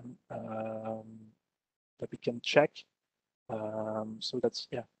we can check. So that's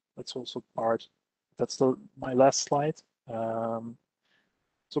also part. That's my last slide.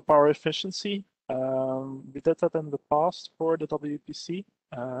 So power efficiency. We did that in the past for the WPC,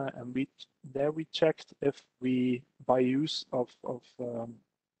 and we checked if we, by use of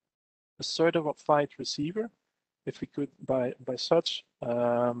a certified receiver, if we could by such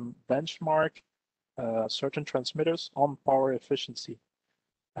benchmark certain transmitters on power efficiency.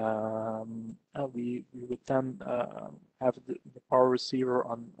 We would then have the power receiver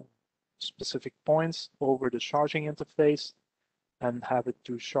on specific points over the charging interface and have it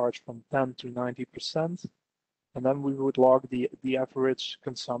to charge from 10 to 90%. And then we would log the average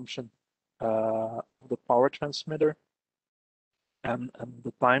consumption of the power transmitter and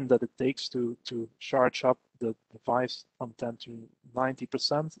the time that it takes to charge up the device from 10 to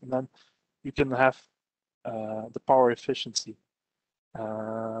 90%. And then you can have the power efficiency.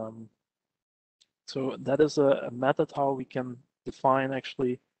 So that is a method how we can define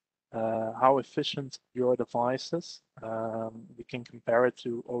actually how efficient your device is. We can compare it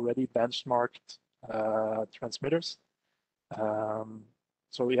to already benchmarked transmitters.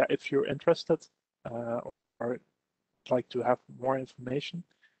 So yeah, if you're interested or like to have more information,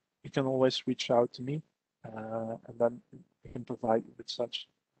 you can always reach out to me, and then we can provide you with such.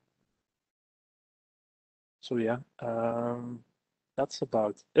 So yeah, that's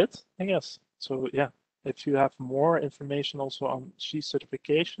about it, I guess. So yeah, if you have more information also on SHE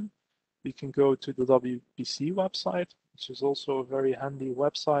certification, you can go to the WPC website, which is also a very handy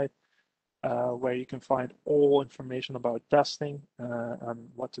website where you can find all information about testing and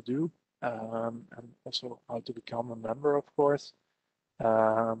what to do, and also how to become a member, of course.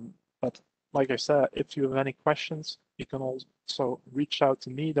 But like I said, if you have any questions, you can also reach out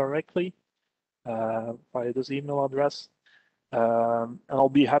to me directly via this email address, and I'll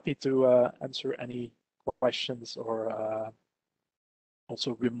be happy to answer any questions or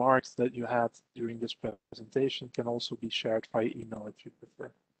also remarks that you had during this presentation can also be shared by email if you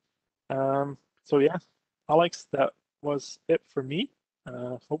prefer. So yeah, Alex, that was it for me.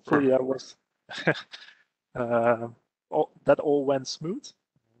 Hopefully that was that all went smooth.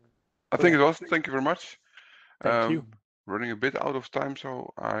 I think it was. Thank you very much. Thank you. Running a bit out of time,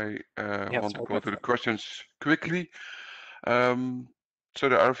 so I want to go to the fine. questions quickly. So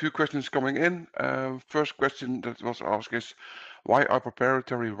there are a few questions coming in. First question that was asked is, why are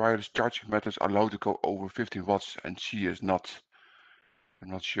proprietary wireless charging methods allowed to go over 15 watts and SHE is not? I'm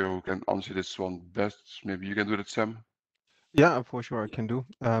not sure who can answer this one best. Maybe you can do that, Sam. Yeah, for sure I can do.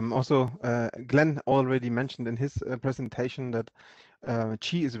 Also, Glenn already mentioned in his presentation that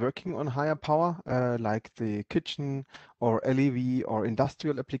SHE is working on higher power, like the kitchen or LEV or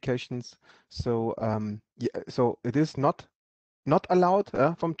industrial applications. So yeah, so it is not allowed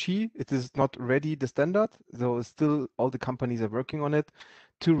from SHE. It is not ready the standard. So still all the companies are working on it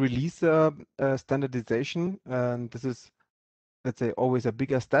to release standardization. And this is, let's say, always a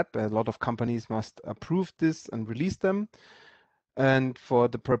bigger step. A lot of companies must approve this and release them. And for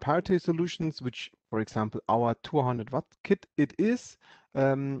the proprietary solutions, which, for example, our 200-watt kit, it is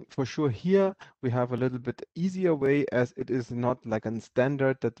for sure here we have a little bit easier way, as it is not like a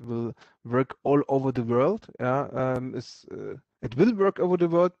standard that will work all over the world. It will work over the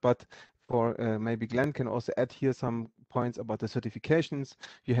world, but for maybe Glenn can also add here some points about the certifications.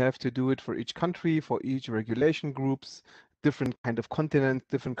 You have to do it for each country, for each regulation groups, different kind of continents,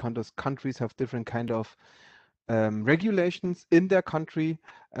 different kind of countries have different kind of regulations in their country,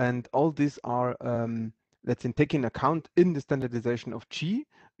 and all these are let's say taking account in the standardization of SHE.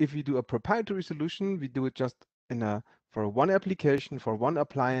 If we do a proprietary solution, we do it just for one application, for one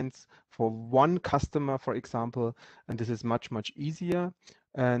appliance, for one customer, for example, and this is much easier.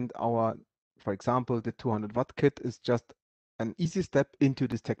 And our, for example, the 200-watt kit is just an easy step into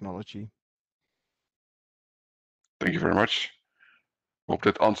this technology. Thank you very much. Hope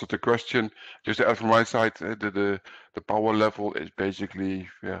that answered the question. Just to add from my side, the power level is basically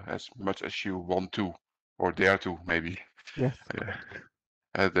as much as you want to or dare to, maybe. Yes.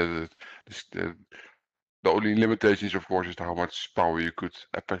 The only limitations, of course, is how much power you could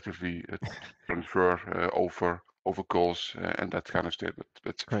effectively transfer over calls and that kind of stuff.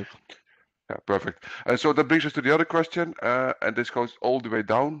 But Correct. yeah, perfect. And so that brings us to the other question, and this goes all the way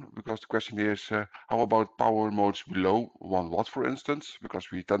down because the question here is how about power modes below 1 watt, for instance? Because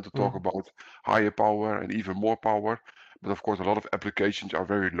we tend to talk about higher power and even more power, but of course a lot of applications are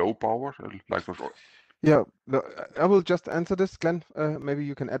very low power, like those. Yeah, I will just answer this, Glenn. Maybe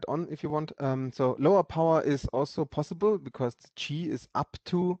you can add on if you want. So lower power is also possible because the G is up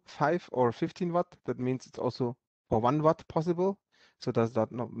to 5 or 15 watt. That means it's also for 1 watt possible. So does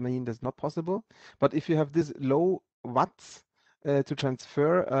that not mean that's not possible? But if you have this low watts to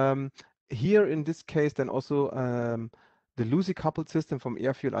transfer, here in this case, then also the loosely coupled system from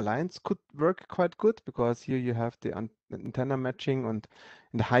Airfuel Alliance could work quite good because here you have the antenna matching and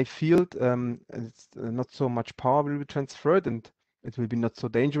in the high field, it's not so much power will be transferred and it will be not so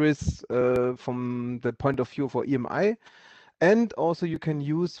dangerous from the point of view for EMI. And also you can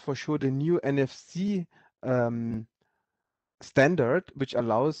use for sure the new NFC standard, which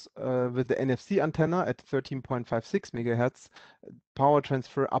allows with the NFC antenna at 13.56 megahertz power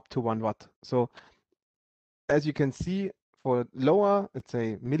transfer up to 1 watt. So as you can see, for lower, let's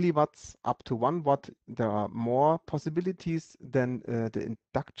say milliwatts up to 1 watt, there are more possibilities than the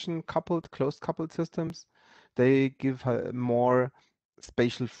induction coupled, closed coupled systems. They give more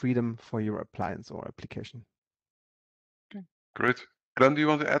spatial freedom for your appliance or application. Okay, great. Glenn, do you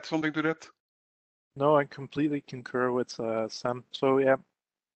want to add something to that? No, I completely concur with Sam. So yeah,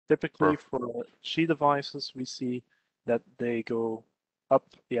 typically for Qi devices, we see that they go up,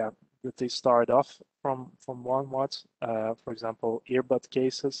 that they start off from 1 watt. For example, earbud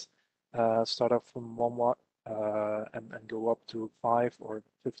cases start off from 1 watt and go up to 5 or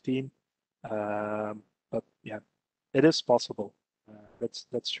 15. But yeah, it is possible.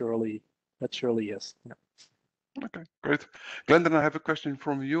 That surely is. Yeah. Okay, great. Glenn, then I have a question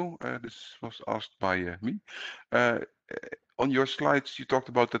from you. This was asked by me. On your slides, you talked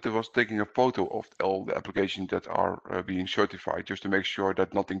about that there was taking a photo of all the applications that are being certified, just to make sure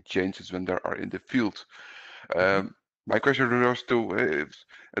that nothing changes when they are in the field. My question refers to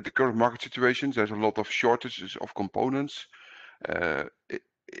at the current market situations, there's a lot of shortages of components.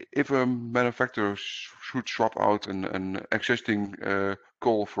 If a manufacturer should swap out an existing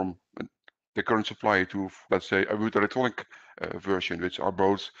call from the current supplier to, let's say, a root electronic version, which are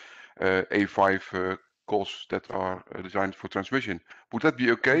both A5 calls that are designed for transmission, would that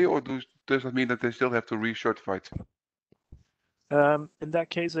be okay, or does that mean that they still have to recertify it? In that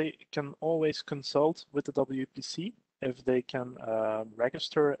case, they can always consult with the WPC if they can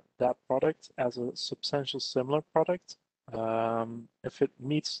register that product as a substantial similar product. If it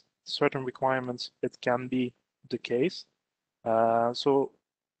meets certain requirements, it can be the case. So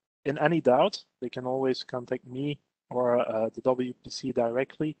in any doubt, they can always contact me or the WPC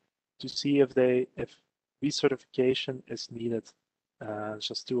directly to see if recertification is needed,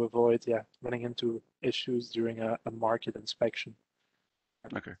 just to avoid running into issues during a market inspection.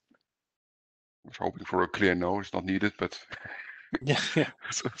 Okay. I was hoping for a clear no, it's not needed, but yeah.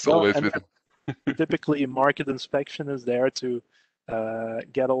 it's always with typically market inspection is there to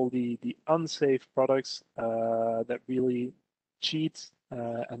get all the unsafe products that really cheat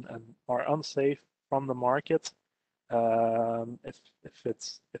and are unsafe from the market. If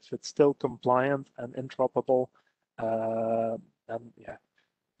it's still compliant and interoperable, then the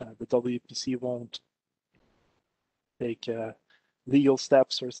WPC won't take legal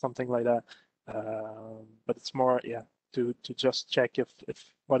steps or something like that. But it's more to just check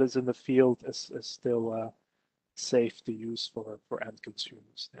if what is in the field is still safe to use for end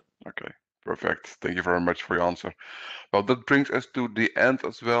consumers. Yeah. Okay, perfect. Thank you very much for your answer. Well, that brings us to the end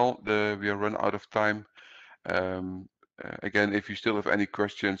as well. We are run out of time. Again, if you still have any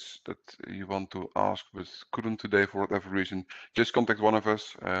questions that you want to ask but couldn't today for whatever reason, just contact one of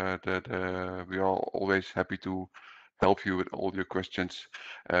us. We are always happy to help you with all your questions.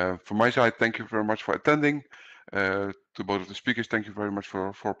 From my side, thank you very much for attending. To both of the speakers, thank you very much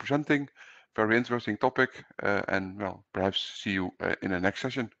for presenting. Very interesting topic, and well, perhaps see you in the next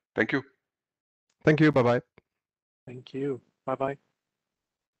session. Thank you. Thank you. Bye-bye. Thank you. Bye-bye.